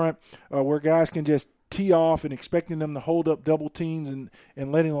that front where guys can just tee off and expecting them to hold up double teams and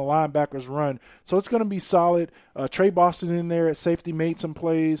letting the linebackers run. So it's going to be solid. Trey Boston in there at safety made some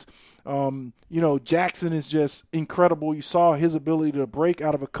plays. Jackson is just incredible. You saw his ability to break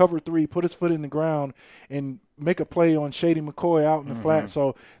out of a cover 3, put his foot in the ground, and make a play on Shady McCoy out in the flat.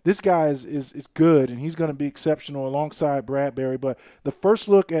 So this guy is good, and he's going to be exceptional alongside Bradbury. But the first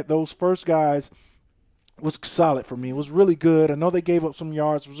look at those first guys was solid for me. It was really good. I know they gave up some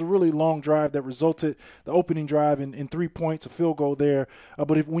yards. It was a really long drive that resulted, the opening drive, in 3 points, a field goal there.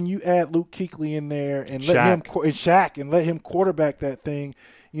 But when you add Luke Kuechly in there and let him quarterback that thing,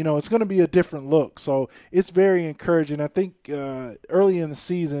 it's going to be a different look. So it's very encouraging. I think early in the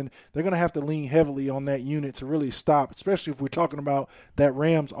season, they're going to have to lean heavily on that unit to really stop, especially if we're talking about that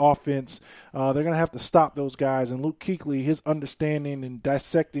Rams offense. They're going to have to stop those guys. And Luke Kuechly, his understanding and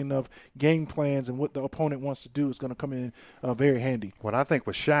dissecting of game plans and what the opponent wants to do is going to come in very handy. What I think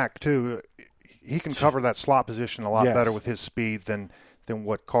with Shaq, too, he can cover that slot position a lot better with his speed than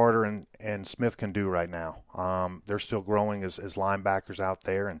what Carter and Smith can do right now. They're still growing as linebackers out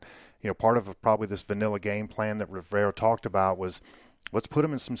there. And, part of probably this vanilla game plan that Rivera talked about was, let's put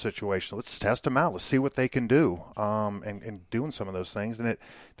them in some situations. Let's test them out. Let's see what they can do and doing some of those things. And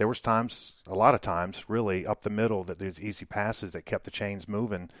there was times, a lot of times, really, up the middle that there's easy passes that kept the chains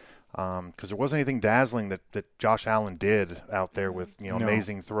moving. Because there wasn't anything dazzling that Josh Allen did out there with,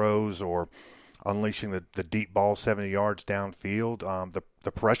 amazing throws or unleashing the deep ball 70 yards downfield.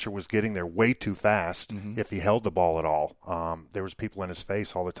 The pressure was getting there way too fast if he held the ball at all. There was people in his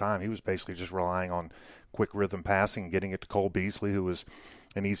face all the time. He was basically just relying on quick rhythm passing and getting it to Cole Beasley, who was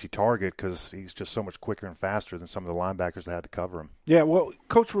an easy target because he's just so much quicker and faster than some of the linebackers that had to cover him. Yeah, well,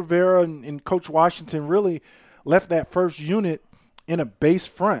 Coach Rivera and Coach Washington really left that first unit in a base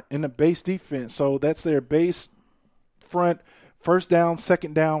front, in a base defense. So that's their base front, first down,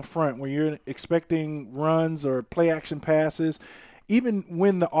 second down front, where you're expecting runs or play action passes, even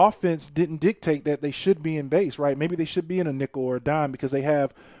when the offense didn't dictate that they should be in base, right? Maybe they should be in a nickel or a dime because they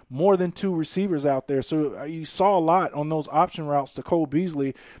have more than 2 receivers out there. So you saw a lot on those option routes to Cole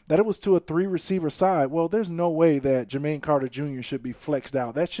Beasley that it was to a 3-receiver side. Well, there's no way that Jermaine Carter Jr. should be flexed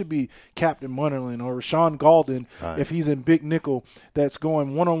out. That should be Captain Munnerlyn or Rashawn Golden if he's in big nickel, that's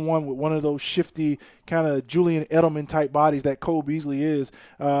going one-on-one with one of those shifty kind of Julian Edelman type bodies that Cole Beasley is.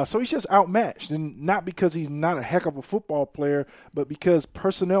 So he's just outmatched, and not because he's not a heck of a football player, but because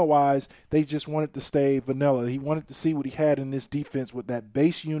personnel-wise, they just wanted to stay vanilla. He wanted to see what he had in this defense with that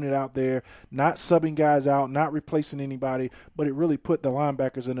base unit out there, not subbing guys out, not replacing anybody, but it really put the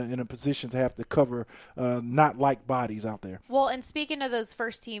linebackers in a position to have to cover not like bodies out there. Well, and speaking of those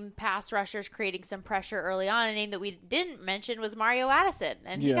first-team pass rushers creating some pressure early on, a name that we didn't mention was Mario Addison,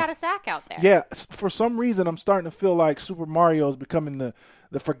 and he got a sack out there. Yeah, for some reason, I'm starting to feel like Super Mario is becoming the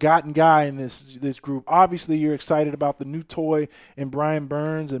forgotten guy in this group. Obviously, you're excited about the new toy and Brian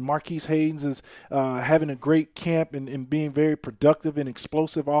Burns, and Marquise Haynes is having a great camp and being very productive and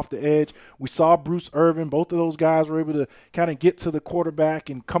explosive off the edge. We saw Bruce Irvin. Both of those guys were able to kind of get to the quarterback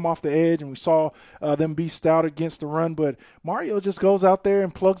and come off the edge, and we saw them be stout against the run. But Mario just goes out there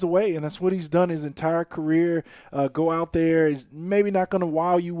and plugs away, and that's what he's done his entire career. Go out there. He's maybe not going to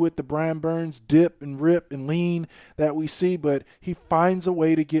wow you with the Brian Burns dip and rip and lean that we see, but he finds a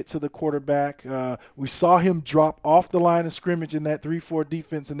way to get to the quarterback. We saw him drop off the line of scrimmage in that 3-4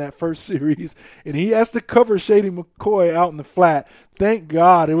 defense in that first series, and he has to cover Shady McCoy out in the flat. Thank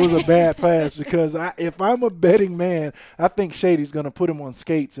God it was a bad pass, because if I'm a betting man, I think Shady's going to put him on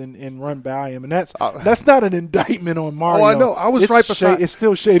skates and run by him, and that's not an indictment on Mario. Oh, I know. I was right beside. It's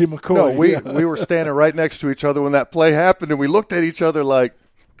still Shady McCoy. No, we were standing right next to each other when that play happened, and we looked at each other like,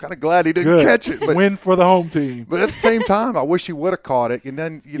 kind of glad he didn't catch it. But, win for the home team. But at the same time, I wish he would have caught it. And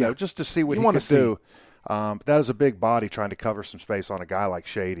then, you know, just to see what he could do. That is a big body trying to cover some space on a guy like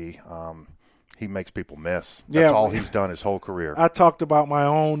Shady. He makes people miss. That's all he's done his whole career. I talked about my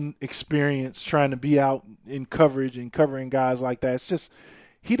own experience trying to be out in coverage and covering guys like that. It's just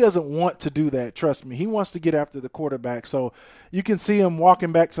he doesn't want to do that, trust me. He wants to get after the quarterback. So you can see him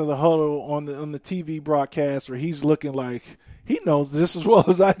walking back to the huddle on the TV broadcast where he's looking like – he knows this as well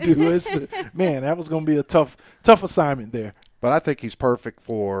as I do. Man, that was going to be a tough assignment there. But I think he's perfect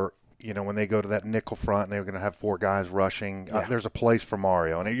for, you know, when they go to that nickel front and they're going to have 4 guys rushing. There's a place for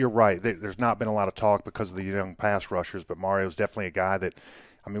Mario. And you're right. There's not been a lot of talk because of the young pass rushers, but Mario's definitely a guy that,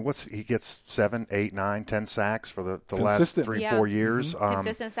 I mean, he gets 7, 8, 9, 10 sacks for the last 3-4 years.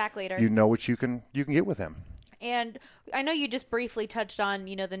 Consistent sack leader. You know what you can get with him. And I know you just briefly touched on,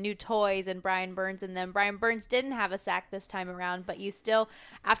 you know, the new toys and Brian Burns and them. Brian Burns didn't have a sack this time around, but you still,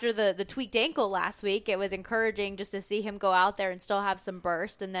 after the tweaked ankle last week, it was encouraging just to see him go out there and still have some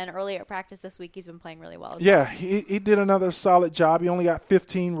burst. And then earlier at practice this week, he's been playing really well. He did another solid job. He only got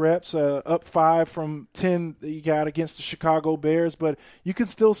 15 reps, up 5 from 10 that he got against the Chicago Bears, but you can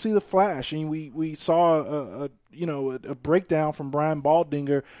still see the flash. And we saw a breakdown from Brian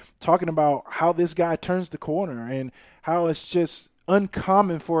Baldinger talking about how this guy turns the corner and how it's just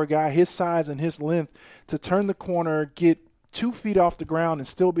uncommon for a guy his size and his length to turn the corner, get 2 feet off the ground and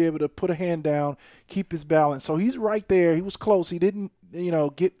still be able to put a hand down, keep his balance. So he's right there. He was close. He didn't,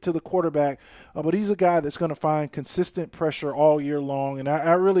 get to the quarterback, but he's a guy that's going to find consistent pressure all year long. And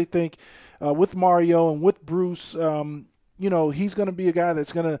I really think with Mario and with Bruce, he's going to be a guy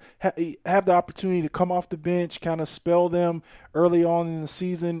that's going to have the opportunity to come off the bench, kind of spell them early on in the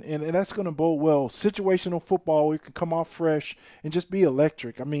season, and that's going to bode well. Situational football, we can come off fresh and just be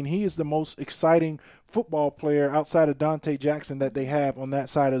electric. I mean, he is the most exciting football player outside of Dante Jackson that they have on that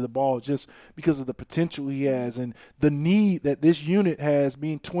side of the ball, just because of the potential he has and the need that this unit has,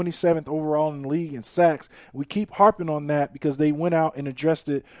 being 27th overall in the league in sacks. We keep harping on that because they went out and addressed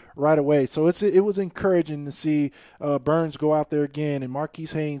it right away. So it was encouraging to see Burns go out there again and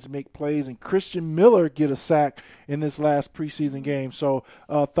Marquise Haynes make plays and Christian Miller get a sack in this last preseason game. So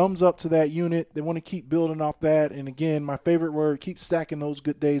thumbs up to that unit. They want to keep building off that. And again, my favorite word, keep stacking those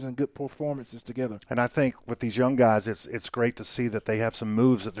good days and good performances together. And I think with these young guys, it's great to see that they have some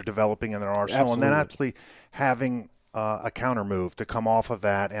moves that they're developing in their arsenal. Absolutely. And then actually having a counter move to come off of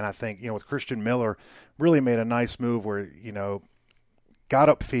that. And I think, with Christian Miller, really made a nice move where, got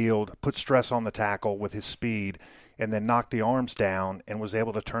upfield, put stress on the tackle with his speed, and then knocked the arms down and was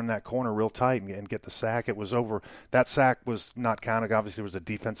able to turn that corner real tight and get the sack. It was over. That sack was not counted. Obviously, it was a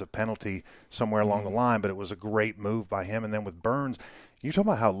defensive penalty somewhere along the line, but it was a great move by him. And then with Burns, you talk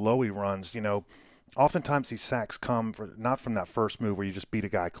about how low he runs, oftentimes these sacks come not from that first move where you just beat a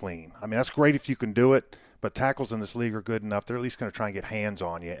guy clean. I mean, that's great if you can do it, but tackles in this league are good enough. They're at least going to try and get hands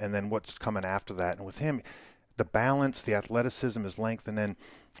on you. And then what's coming after that? And with him, the balance, the athleticism, his length, and then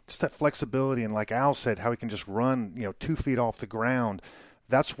just that flexibility. And like Al said, how he can just run, 2 feet off the ground.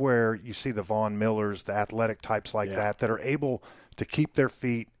 that's where you see the Von Millers, the athletic types like that are able to keep their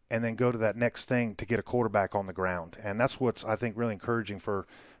feet and then go to that next thing to get a quarterback on the ground. And that's what's, I think, really encouraging for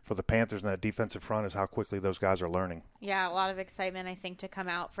the Panthers and that defensive front is how quickly those guys are learning. Yeah, a lot of excitement, I think, to come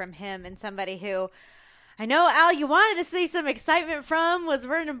out from him, and somebody who I know, Al, you wanted to see some excitement from was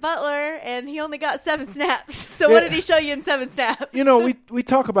Vernon Butler, and he only got 7 snaps. So what did he show you in 7 snaps? You know, we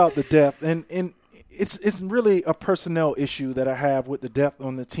talk about the depth, and it's really a personnel issue that I have with the depth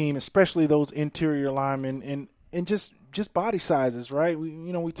on the team, especially those interior linemen and just body sizes, right?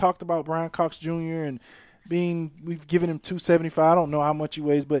 We talked about Brian Cox Jr. and we've given him 275. I don't know how much he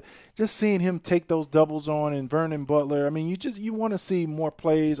weighs, but just seeing him take those doubles on, and Vernon Butler, I mean, you want to see more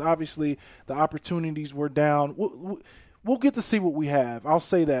plays. Obviously, the opportunities were down. We'll get to see what we have. I'll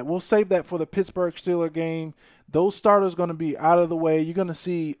say that. We'll save that for the Pittsburgh Steelers game. Those starters are going to be out of the way. You're going to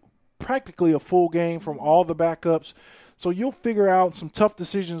see practically a full game from all the backups. So you'll figure out some tough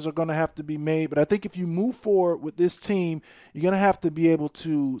decisions are going to have to be made. But I think if you move forward with this team, you're going to have to be able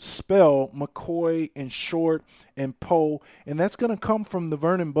to spell McCoy and Short and Poe. And that's going to come from the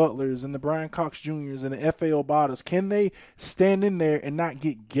Vernon Butlers and the Brian Cox Jr.'s and the F.A. Obadas. Can they stand in there and not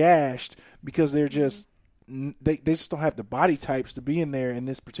get gashed because they're just they just don't have the body types to be in there in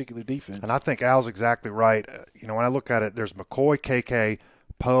this particular defense? And I think Al's exactly right. When I look at it, there's McCoy, KK,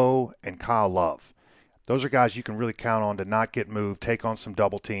 Poe, and Kyle Love. Those are guys you can really count on to not get moved, take on some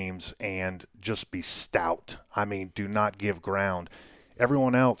double teams, and just be stout. I mean, do not give ground.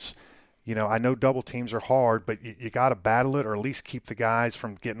 Everyone else, I know double teams are hard, but you got to battle it or at least keep the guys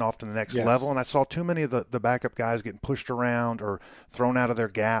from getting off to the next level. And I saw too many of the backup guys getting pushed around or thrown out of their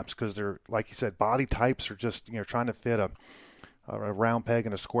gaps because they're, like you said, body types are just, trying to fit a round peg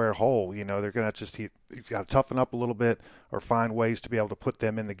in a square hole. They're going to you got to toughen up a little bit or find ways to be able to put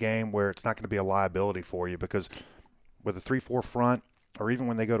them in the game where it's not going to be a liability for you, because with a 3-4 front, or even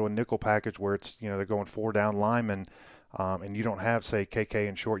when they go to a nickel package where it's, they're going 4 down linemen, and you don't have, say, KK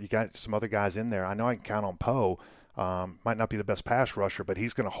and Short, you got some other guys in there. I know I can count on Poe. Might not be the best pass rusher, but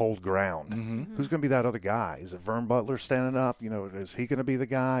he's going to hold ground. Mm-hmm. Who's going to be that other guy? Is it Vern Butler standing up? Is he going to be the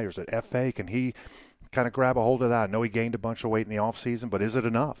guy, or is it F.A.? Can he kind of grab a hold of that? I know he gained a bunch of weight in the offseason, but is it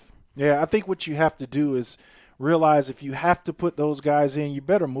enough? Yeah, I think what you have to do is realize if you have to put those guys in, you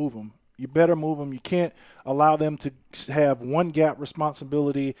better move them. You can't allow them to have one gap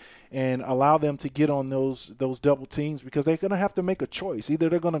responsibility and allow them to get on those double teams, because they're going to have to make a choice. Either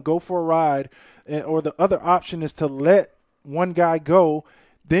they're going to go for a ride, or the other option is to let one guy go.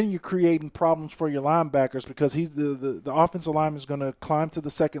 Then you're creating problems for your linebackers, because he's the offensive lineman is going to climb to the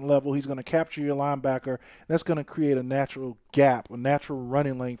second level. He's going to capture your linebacker. That's going to create a natural gap, a natural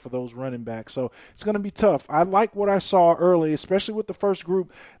running lane for those running backs. So it's going to be tough. I like what I saw early, especially with the first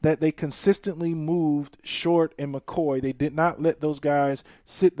group, that they consistently moved Short and McCoy. They did not let those guys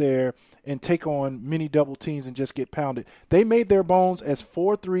sit there and take on many double teams and just get pounded. They made their bones as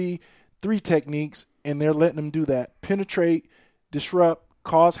 4-3-3 techniques, and they're letting them do that. Penetrate, disrupt,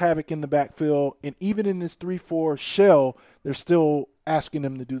 cause havoc in the backfield, and even in this 3-4 shell, they're still asking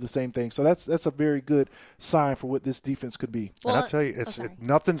them to do the same thing. So that's a very good sign for what this defense could be. Well, and I'll tell you,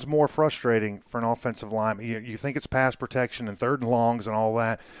 nothing's more frustrating for an offensive lineman. You think it's pass protection and 3rd and longs and all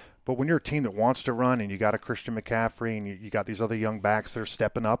that, but when you're a team that wants to run and you got a Christian McCaffrey and you got these other young backs that are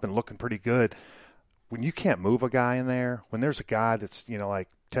stepping up and looking pretty good, when you can't move a guy in there, when there's a guy that's, like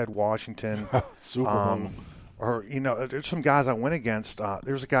Ted Washington, or, there's some guys I went against.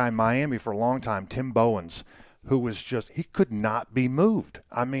 There's a guy in Miami for a long time, Tim Bowens, who was he could not be moved.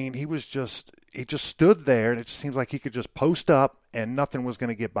 I mean, he just stood there, and it seems like he could just post up and nothing was going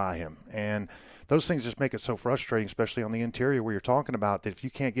to get by him. And those things just make it so frustrating, especially on the interior where you're talking about that if you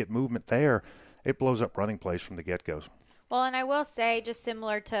can't get movement there, it blows up running plays from the get-go. Well, and I will say, just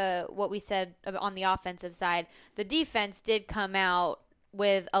similar to what we said on the offensive side, the defense did come out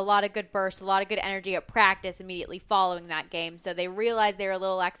with a lot of good bursts, a lot of good energy at practice immediately following that game. So they realized they were a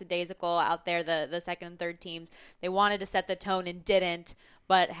little lackadaisical out there, the second and third teams. They wanted to set the tone and didn't,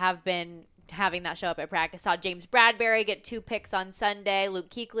 but have been having that show up at practice. Saw James Bradbury get 2 picks on Sunday. Luke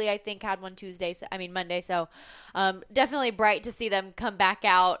Kuechly, I think, had one Monday. So definitely bright to see them come back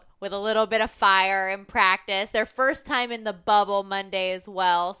out with a little bit of fire in practice. Their first time in the bubble Monday as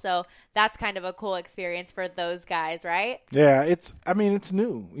well. So that's kind of a cool experience for those guys, right? Yeah, it's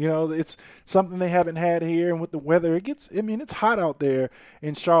new. It's something they haven't had here. And with the weather, it's hot out there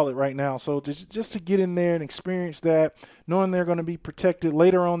in Charlotte right now. So just to get in there and experience that, knowing they're going to be protected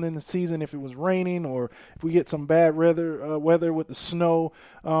later on in the season if it was raining or if we get some bad weather with the snow.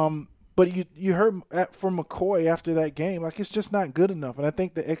 But you heard from McCoy after that game, like, it's just not good enough. And I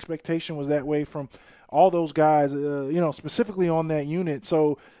think the expectation was that way from all those guys, specifically on that unit.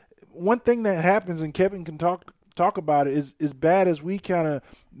 So one thing that happens, and Kevin can talk about it, is as bad as we kind of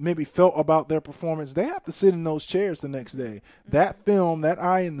maybe felt about their performance, they have to sit in those chairs the next day. That film, that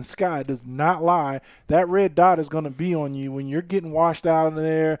eye in the sky does not lie. That red dot is going to be on you when you're getting washed out of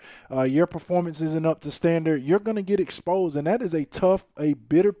there. Your performance isn't up to standard. You're going to get exposed, and that is a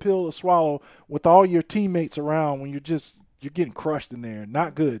bitter pill to swallow with all your teammates around when you're getting crushed in there.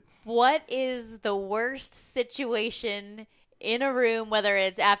 Not good. What is the worst situation in a room, whether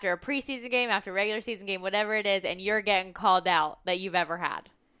it's after a preseason game, after a regular season game, whatever it is, and you're getting called out, that you've ever had?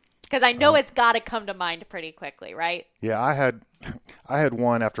 Because I know it's got to come to mind pretty quickly, right? Yeah, I had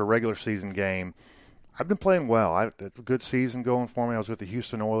one after a regular season game. I've been playing well. I had a good season going for me. I was with the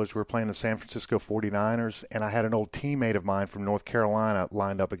Houston Oilers. We were playing the San Francisco 49ers, and I had an old teammate of mine from North Carolina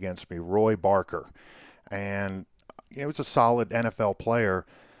lined up against me, Roy Barker. And he was a solid NFL player,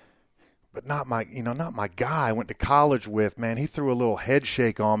 but not my guy I went to college with. Man, he threw a little head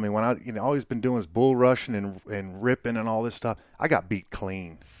shake on me when all he's been doing is bull rushing and ripping and all this stuff. I got beat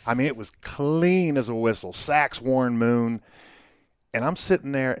clean. I mean, it was clean as a whistle. Sacks Warren Moon. And I'm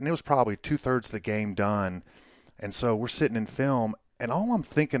sitting there, and it was probably 2/3 of the game done. And so we're sitting in film, and all I'm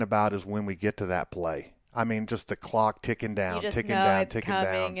thinking about is when we get to that play. I mean, just the clock ticking down, you just ticking know down, it's ticking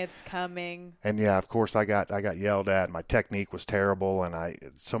coming, down. It's coming. And yeah, of course, I got yelled at. My technique was terrible, and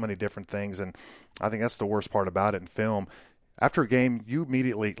so many different things. And I think that's the worst part about it in film. After a game, you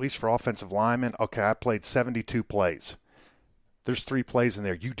immediately, at least for offensive linemen, okay, I played 72 plays. There's 3 plays in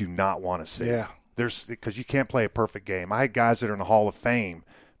there you do not want to see. Yeah. Because you can't play a perfect game. I had guys that are in the Hall of Fame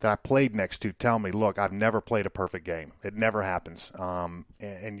that I played next to tell me, look, I've never played a perfect game. It never happens.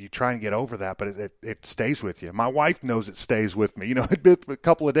 And you try and get over that, but it stays with you. My wife knows it stays with me. It'd been a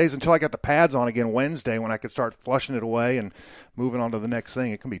couple of days until I got the pads on again Wednesday when I could start flushing it away and moving on to the next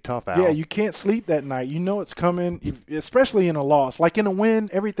thing. It can be tough out. Yeah, you can't sleep that night. You know it's coming, especially in a loss. Like in a win,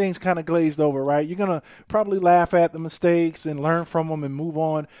 everything's kind of glazed over, right? You're going to probably laugh at the mistakes and learn from them and move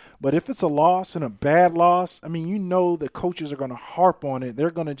on. But if it's a loss and a bad loss, I mean, the coaches are going to harp on it. They're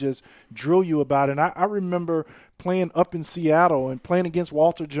going to just drill you about it. And I remember playing up in Seattle and playing against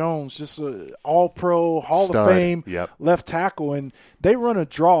Walter Jones, just an all-pro, Hall of Fame left tackle. And they run a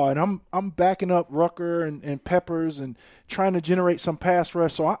draw, and I'm backing up Rucker and Peppers and trying to generate some pass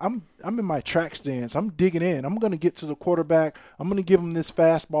rush. So I'm in my track stance. I'm digging in. I'm going to get to the quarterback. I'm going to give him this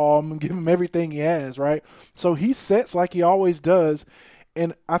fastball. I'm going to give him everything he has, right? So he sets like he always does.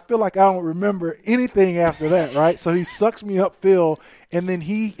 And I feel like I don't remember anything after that, right? So he sucks me upfield, and then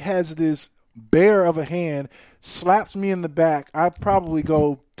he has this bear of a hand, slaps me in the back. I probably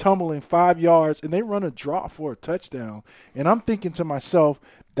go tumbling 5 yards, and they run a draw for a touchdown. And I'm thinking to myself,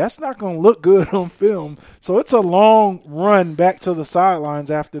 that's not going to look good on film. So it's a long run back to the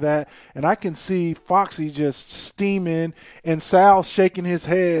sidelines after that, and I can see Foxy just steaming and Sal shaking his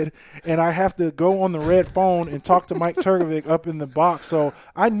head, and I have to go on the red phone and talk to Mike Turkovic up in the box. So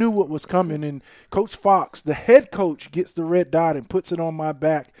I knew what was coming, and Coach Fox, the head coach, gets the red dot and puts it on my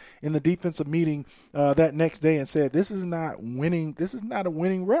back in the defensive meeting that next day and said, this is not winning. This is not a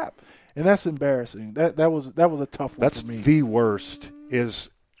winning rep. And that's embarrassing. That was a tough one for me. That's the worst is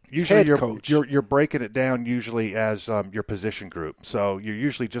 – usually coach. You're breaking it down usually as your position group. So you're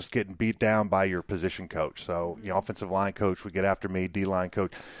usually just getting beat down by your position coach. So offensive line coach would get after me, D-line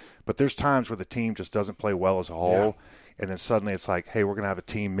coach. But there's times where the team just doesn't play well as a whole. Yeah. And then suddenly it's like, hey, we're going to have a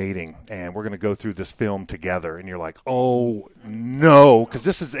team meeting, and we're going to go through this film together. And you're like, oh, no, because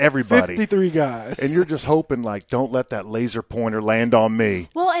this is everybody. 53 guys. And you're just hoping, like, don't let that laser pointer land on me.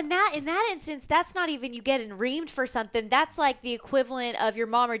 Well, in that instance, that's not even you getting reamed for something. That's like the equivalent of your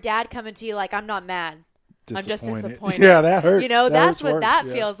mom or dad coming to you like, I'm not mad. I'm just disappointed. Yeah, that hurts. That's what that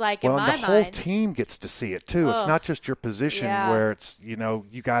feels like in my mind. The whole team gets to see it, too. It's not just your position where it's, you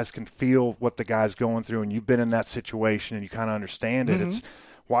guys can feel what the guy's going through, and you've been in that situation, and you kind of understand it. Mm-hmm. It's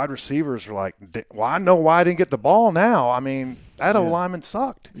wide receivers are like, well, I know why I didn't get the ball now. I mean, that O-lineman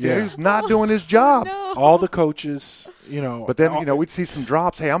sucked. Yeah. He was not doing his job. No. All the coaches, But then, we'd see some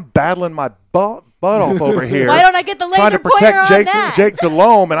drops. Hey, I'm battling my butt off over here. Why don't I get the laser trying to protect Jake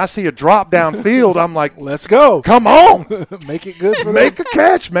Delhomme, and I see a drop downfield. I'm like, let's go. Come on. Make it good for them. Make a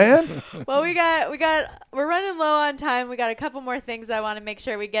catch, man. Well, we're running low on time. We got a couple more things I want to make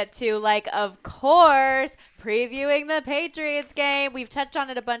sure we get to. Like, of course, previewing the Patriots game. We've touched on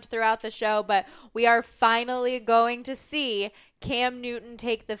it a bunch throughout the show, but we are finally going to see Cam Newton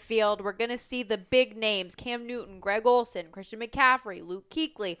take the field. We're going to see the big names, Cam Newton, Greg Olsen, Christian McCaffrey, Luke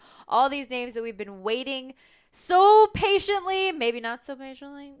Kuechly, all these names that we've been waiting so patiently, maybe not so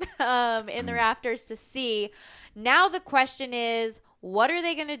patiently, in the rafters to see. Now the question is, what are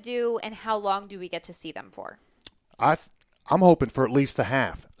they going to do, and how long do we get to see them for? I'm hoping for at least a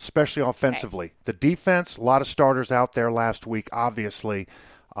half, especially offensively. Okay. The defense, a lot of starters out there last week, obviously,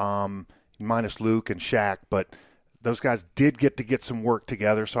 minus Luke and Shaq, but those guys did get some work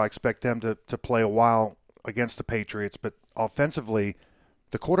together, so I expect them to play a while against the Patriots. But offensively,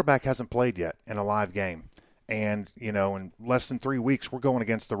 the quarterback hasn't played yet in a live game. And, in less than 3 weeks, we're going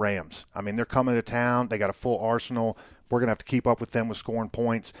against the Rams. I mean, they're coming to town. They got a full arsenal. We're going to have to keep up with them with scoring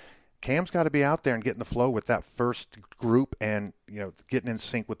points. Cam's got to be out there and getting the flow with that first group and, getting in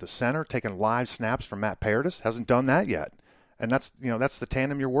sync with the center, taking live snaps from Matt Paradis. Hasn't done that yet. And that's the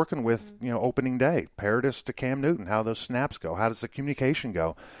tandem you're working with, opening day. Paradis to Cam Newton, how those snaps go. How does the communication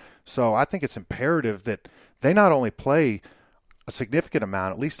go? So I think it's imperative that they not only play a significant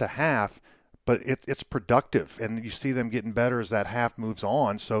amount, at least a half, but it's productive, and you see them getting better as that half moves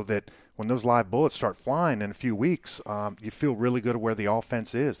on, so that when those live bullets start flying in a few weeks, you feel really good at where the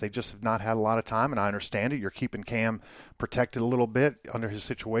offense is. They just have not had a lot of time, and I understand it. You're keeping Cam protected a little bit under his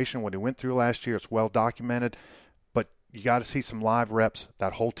situation, what he went through last year. It's well documented, but you got to see some live reps,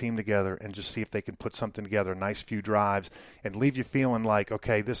 that whole team together, and just see if they can put something together, a nice few drives, and leave you feeling like,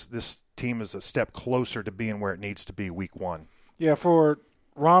 okay, this team is a step closer to being where it needs to be week one. Yeah, for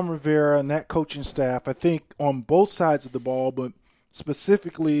Ron Rivera and that coaching staff, I think on both sides of the ball, but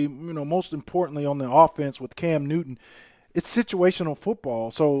specifically, most importantly on the offense with Cam Newton, it's situational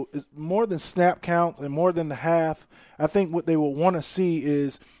football. So it's more than snap count and more than the half. I think what they will want to see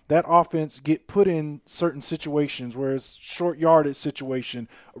is that offense get put in certain situations, where it's short yardage situation,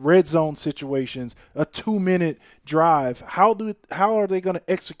 red zone situations, a 2-minute drive. How are they going to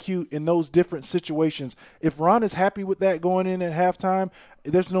execute in those different situations? If Ron is happy with that going in at halftime,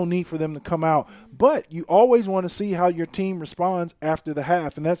 there's no need for them to come out. But you always want to see how your team responds after the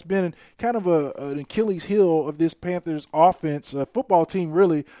half, and that's been kind of an Achilles heel of this Panthers offense, football team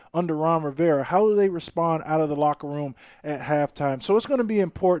really, under Ron Rivera. How do they respond out of the locker room at halftime? So it's going to be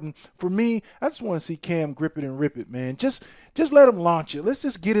important. For me, I just want to see Cam grip it and rip it, man. Just let him launch it. Let's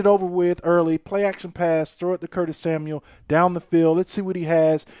just get it over with early. Play action pass, throw it to Curtis Samuel down the field. Let's see what he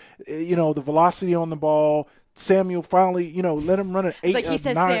has. The velocity on the ball. Samuel finally, let him run an 8, like he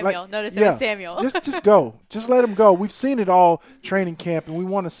said 9. Samuel. Notice it was Samuel. just go. Just let him go. We've seen it all training camp, and we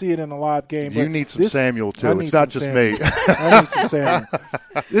want to see it in a live game. You need some Samuel, too. It's not just me. I need some Samuel.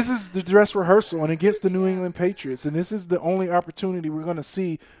 This is the dress rehearsal, and against the New England Patriots, and this is the only opportunity we're going to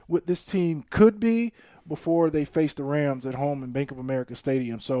see what this team could be before they face the Rams at home in Bank of America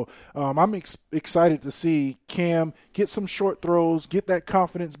Stadium. So I'm excited to see Cam get some short throws, get that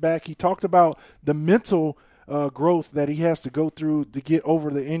confidence back. He talked about the mental growth that he has to go through to get over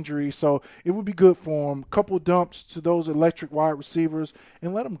the injury. So it would be good for him. Couple dumps to those electric wide receivers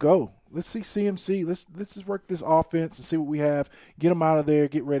and let them go. Let's see CMC. Let's just work this offense and see what we have. Get them out of there.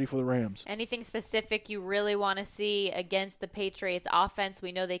 Get ready for the Rams. Anything specific you really want to see against the Patriots offense?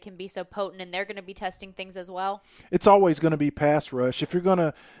 We know they can be so potent, and they're going to be testing things as well. It's always going to be pass rush. If you're going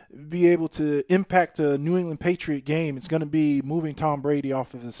to be able to impact a New England Patriot game, it's going to be moving Tom Brady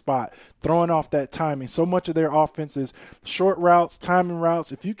off of his spot, throwing off that timing. So much of their offense is short routes, timing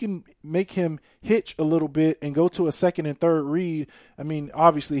routes. If you can make him hitch a little bit and go to a second and third read, I mean,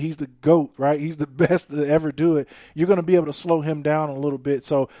 obviously he's the GOAT, right? He's the best to ever do it. You're going to be able to slow him down a little bit.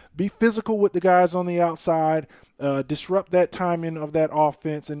 So be physical with the guys on the outside, disrupt that timing of that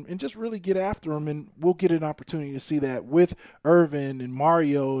offense, and just really get after him. And we'll get an opportunity to see that with Irvin and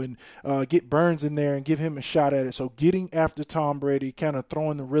Mario, and get Burns in there and give him a shot at it. So getting after Tom Brady, kind of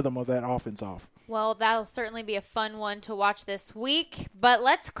throwing the rhythm of that offense off. Well, that'll certainly be a fun one to watch this week. But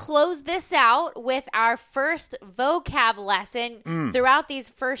let's close this out with our first vocab lesson. Throughout these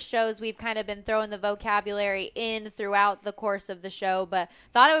first shows, we've kind of been throwing the vocabulary in throughout the course of the show, but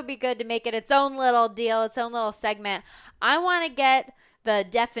thought it would be good to make it its own little deal, its own little segment. I want to get the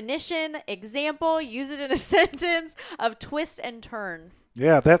definition, example, use it in a sentence of twist and turn.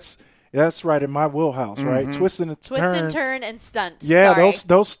 Yeah, that's right in my wheelhouse, right? Twist and turn and stunt. Yeah, Sorry.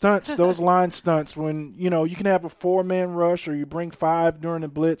 those stunts, those line stunts, when, you can have a 4-man rush or you bring 5 during the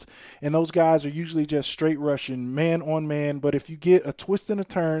blitz, and those guys are usually just straight rushing man on man. But if you get a twist and a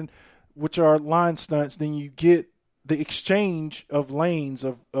turn, which are line stunts, then you get the exchange of lanes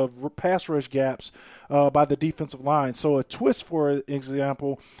of pass rush gaps by the defensive line. So a twist, for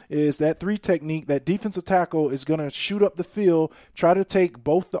example, is that 3 technique. That defensive tackle is going to shoot up the field, try to take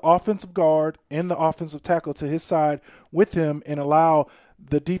both the offensive guard and the offensive tackle to his side with him, and allow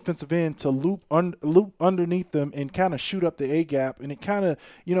the defensive end to loop underneath them and kind of shoot up the A-gap. And it kind of,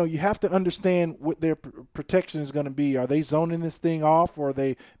 you have to understand what their protection is going to be. Are they zoning this thing off, or are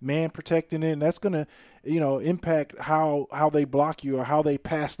they man protecting it? And that's going to, impact how they block you or how they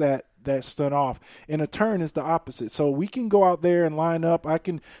pass that stunt off. And a turn is the opposite. So we can go out there and line up. I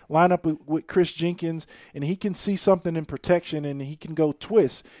can line up with Chris Jenkins, and he can see something in protection, and he can go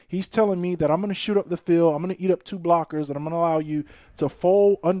twist. He's telling me that I'm going to shoot up the field, I'm going to eat up 2 blockers, and I'm going to allow you to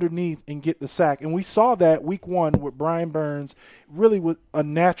fold underneath and get the sack. And we saw that week 1 with Brian Burns, really with a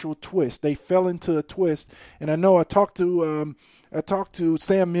natural twist. They fell into a twist. And I know I talked to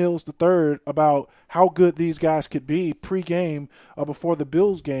Sam Mills III about how good these guys could be pre-game before the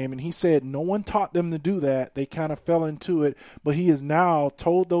Bills game, and he said no one taught them to do that. They kind of fell into it, but he has now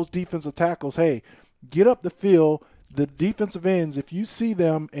told those defensive tackles, hey, get up the field. The defensive ends, if you see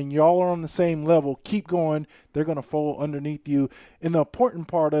them and y'all are on the same level, keep going. They're going to fold underneath you. And the important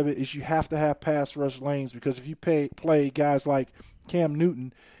part of it is you have to have pass rush lanes, because if you play guys like Cam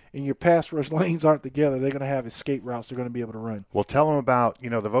Newton – and your pass rush lanes aren't together, they're going to have escape routes they're going to be able to run. Well, tell them about, the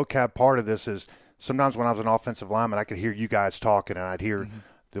vocab part of this is sometimes when I was an offensive lineman, I could hear you guys talking, and I'd hear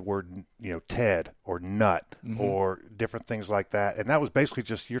the word, Ted or nut or different things like that. And that was basically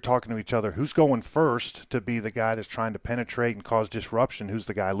just you're talking to each other. Who's going first to be the guy that's trying to penetrate and cause disruption? Who's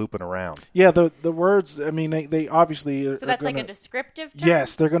the guy looping around? Yeah, the words, I mean, they obviously – So that's like a descriptive term?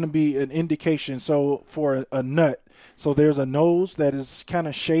 Yes, they're going to be an indication. So for a nut, so there's a nose that is kind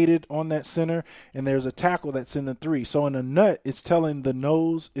of shaded on that center, and there's a tackle that's in the 3. So in a nut, it's telling the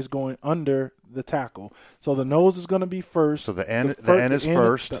nose is going under the tackle. So the nose is going to be first. So the end is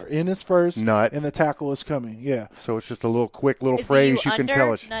first. The end is first. Nut. And the tackle is coming. Yeah. So it's just a quick phrase you can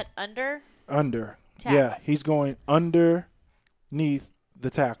tell us. Nut under? Under. Tackle. Yeah. He's going underneath the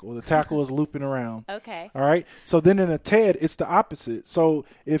tackle. The tackle is looping around. Okay. All right. So then in a Ted, it's the opposite. So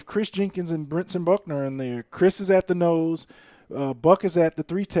if Chris Jenkins and Brinson Buckner are in there, Chris is at the nose, Buck is at the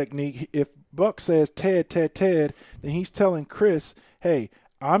 3 technique. If Buck says Ted, then he's telling Chris, hey,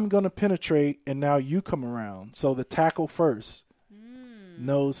 I'm going to penetrate, and now you come around. So the tackle first,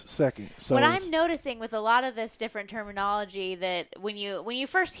 nose second. So what I'm noticing with a lot of this different terminology, that when you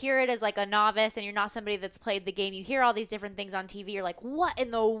first hear it as like a novice and you're not somebody that's played the game, you hear all these different things on TV. You're like, what in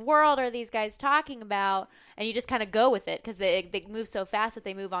the world are these guys talking about? And you just kind of go with it because they move so fast that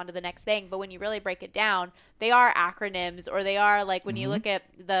they move on to the next thing. But when you really break it down, they are acronyms, or they are like when you look at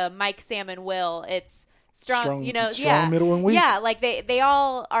the Mike, Sam, and Will, it's strong, middle, and weak. Yeah, like they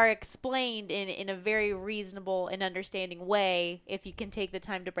all are explained in a very reasonable and understanding way if you can take the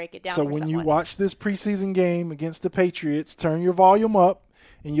time to break it down. So when you watch this preseason game against the Patriots, turn your volume up,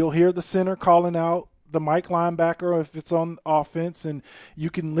 and you'll hear the center calling out the Mike linebacker if it's on offense, and you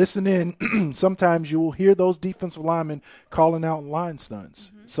can listen in. Sometimes you will hear those defensive linemen calling out line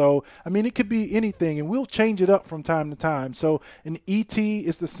stunts. So, I mean, it could be anything, and we'll change it up from time to time. So an ET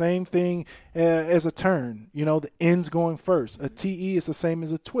is the same thing as a turn. The end's going first. A TE is the same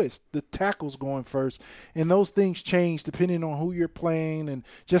as a twist. The tackle's going first. And those things change depending on who you're playing, and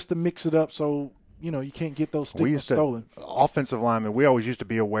just to mix it up so, you can't get those stigmas stolen. Offensive linemen, we always used to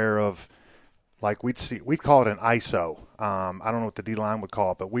be aware of, like we'd call it an ISO. I don't know what the D-line would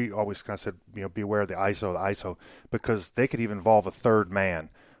call it, but we always kind of said, be aware of the ISO, because they could even involve a third man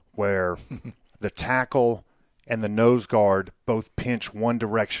where the tackle and the nose guard both pinch one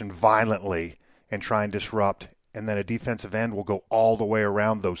direction violently and try and disrupt, and then a defensive end will go all the way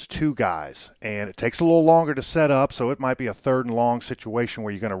around those 2 guys. And it takes a little longer to set up, so it might be a 3rd and long situation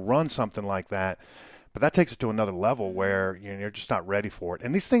where you're going to run something like that. But that takes it to another level where you're just not ready for it.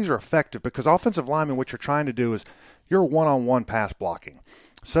 And these things are effective because offensive linemen, what you're trying to do is you're one-on-one pass blocking.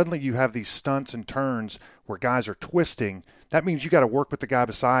 Suddenly you have these stunts and turns where guys are twisting. That means you got to work with the guy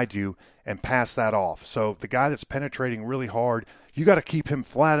beside you and pass that off. So the guy that's penetrating really hard, you got to keep him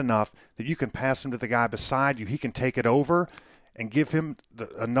flat enough that you can pass him to the guy beside you. He can take it over and give him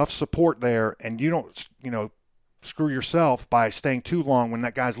enough support there, and you don't, screw yourself by staying too long when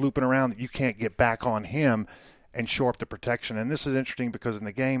that guy's looping around that you can't get back on him and shore up the protection. And this is interesting because in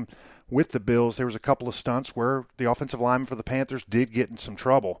the game with the Bills, there was a couple of stunts where the offensive lineman for the Panthers did get in some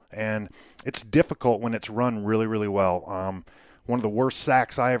trouble. And it's difficult when it's run really, really well. One of the worst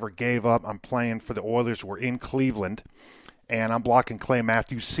sacks I ever gave up, I'm playing for the Oilers, we're in Cleveland, and I'm blocking Clay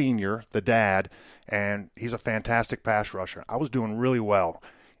Matthews Sr., the dad, and he's a fantastic pass rusher. I was doing really well.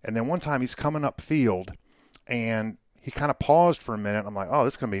 And then one time he's coming up field, and he kind of paused for a minute. I'm like, oh,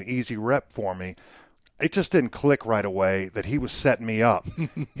 this is going to be an easy rep for me. It just didn't click right away that he was setting me up.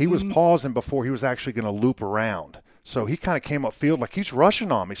 He was pausing before he was actually going to loop around. So he kind of came up field like he's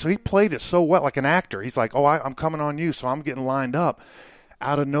rushing on me. So he played it so well, like an actor. He's like, oh, I'm coming on you, so I'm getting lined up.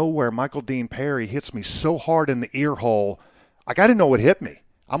 out of nowhere, Michael Dean Perry hits me so hard in the ear hole. Like, I didn't know what hit me.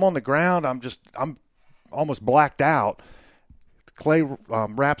 I'm on the ground. I'm almost blacked out. Clay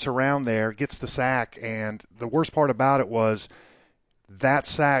wraps around there, gets the sack, and the worst part about it was that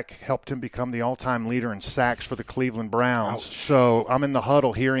sack helped him become the all-time leader in sacks for the Cleveland Browns. Ouch. So I'm in the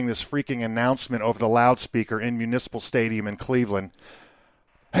huddle hearing this freaking announcement over the loudspeaker in Municipal Stadium in Cleveland.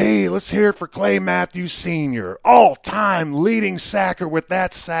 Hey, let's hear it for Clay Matthews Sr., all-time leading sacker with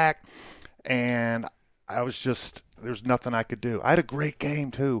that sack. And I was just, there's nothing I could do. I had a great game,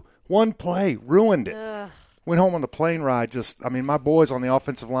 too. One play, ruined it. Went home on the plane ride. My boys on the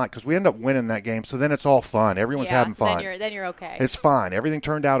offensive line, because we end up winning that game, so then it's all fun. Everyone's having fun. Then you're okay. It's fine. Everything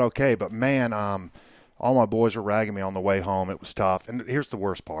turned out okay. But, man, all my boys were ragging me on the way home. It was tough. And here's the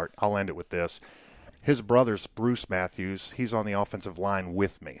worst part. I'll end it with this. His brother's Bruce Matthews. He's on the offensive line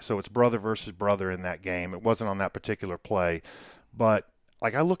with me. So it's brother versus brother in that game. It wasn't on that particular play. But,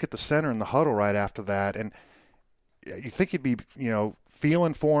 like, I look at the center in the huddle right after that, and you think he'd be,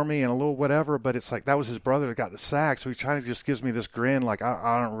 feeling for me and a little whatever, but it's like that was his brother that got the sack, so he kind of just gives me this grin like,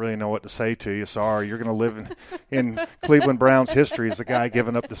 I don't really know what to say to you. Sorry, you're going to live in Cleveland Browns history as the guy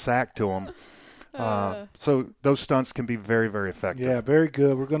giving up the sack to him. So those stunts can be very, very effective. Yeah, very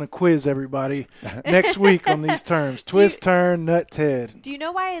good. We're going to quiz everybody next week on these terms. Twist, turn, nut, Ted. Do you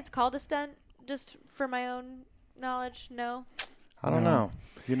know why it's called a stunt, just for my own knowledge? No? I don't know.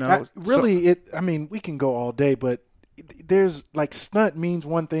 We can go all day, but there's like stunt means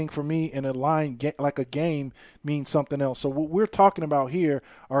one thing for me, and like a game means something else. So what we're talking about here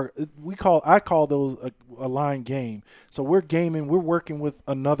I call those a line game. So we're gaming, we're working with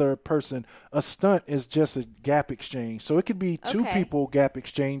another person. A stunt is just a gap exchange. So it could be two people gap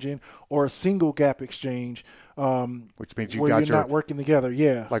exchanging or a single gap exchange. Which means you're not working together.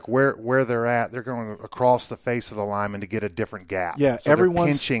 Yeah, like where they're at, they're going across the face of the lineman to get a different gap. Yeah, so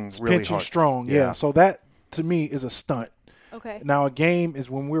everyone's pinching really hard. Strong. Yeah, so that to me is a stunt. Okay. Now a game is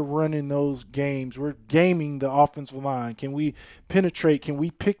when we're running those games. We're gaming the offensive line. Can we penetrate? Can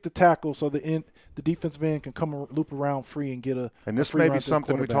we pick the tackle so the defensive end can come loop around free and get a? And this may be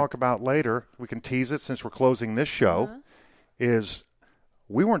something we talk about later. We can tease it since we're closing this show. Is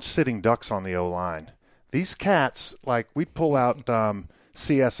we weren't sitting ducks on the O-line. These cats, like, we'd pull out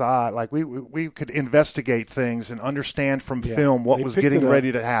CSI, like we could investigate things and understand from film what was getting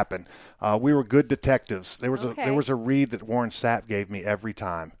ready to happen. We were good detectives. There was a read that Warren Sapp gave me every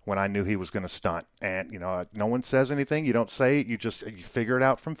time when I knew he was going to stunt. And no one says anything. You don't say it. You figure it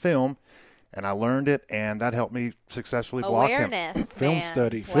out from film. And I learned it, and that helped me successfully block him. Film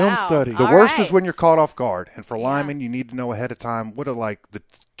study. The worst is when you're caught off guard. And for linemen, you need to know ahead of time what are like the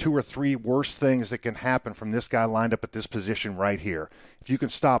 2 or 3 worst things that can happen from this guy lined up at this position right here. If you can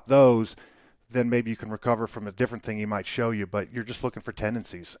stop those, then maybe you can recover from a different thing he might show you. But you're just looking for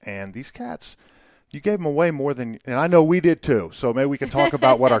tendencies. And these cats, you gave them away more than – and I know we did too. So maybe we can talk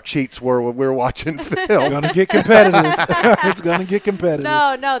about what our cheats were when we were watching film. It's going to get competitive. It's going to get competitive.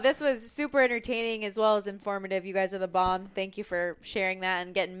 No, this was super entertaining as well as informative. You guys are the bomb. Thank you for sharing that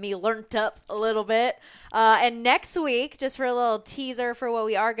and getting me learnt up a little bit. And next week, just for a little teaser for what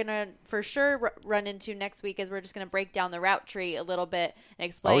we are going to for sure run into next week, is we're just going to break down the route tree a little bit and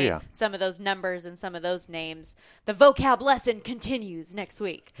explain some of those numbers and some of those names. The vocab lesson continues next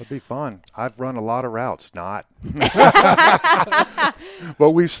week. It'll be fun. I've run a lot of routes, not.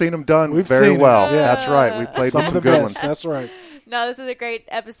 But we've seen them done very well. Yeah. That's right. We played some good ones. That's right. No, this is a great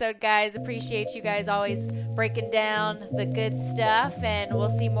episode, guys. Appreciate you guys always breaking down the good stuff, and we'll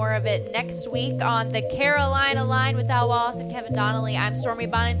see more of it next week on the Carolina Line with Al Wallace and Kevin Donnelly. I'm Stormy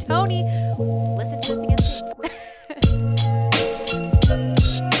Bonantoni. Listen to us again soon.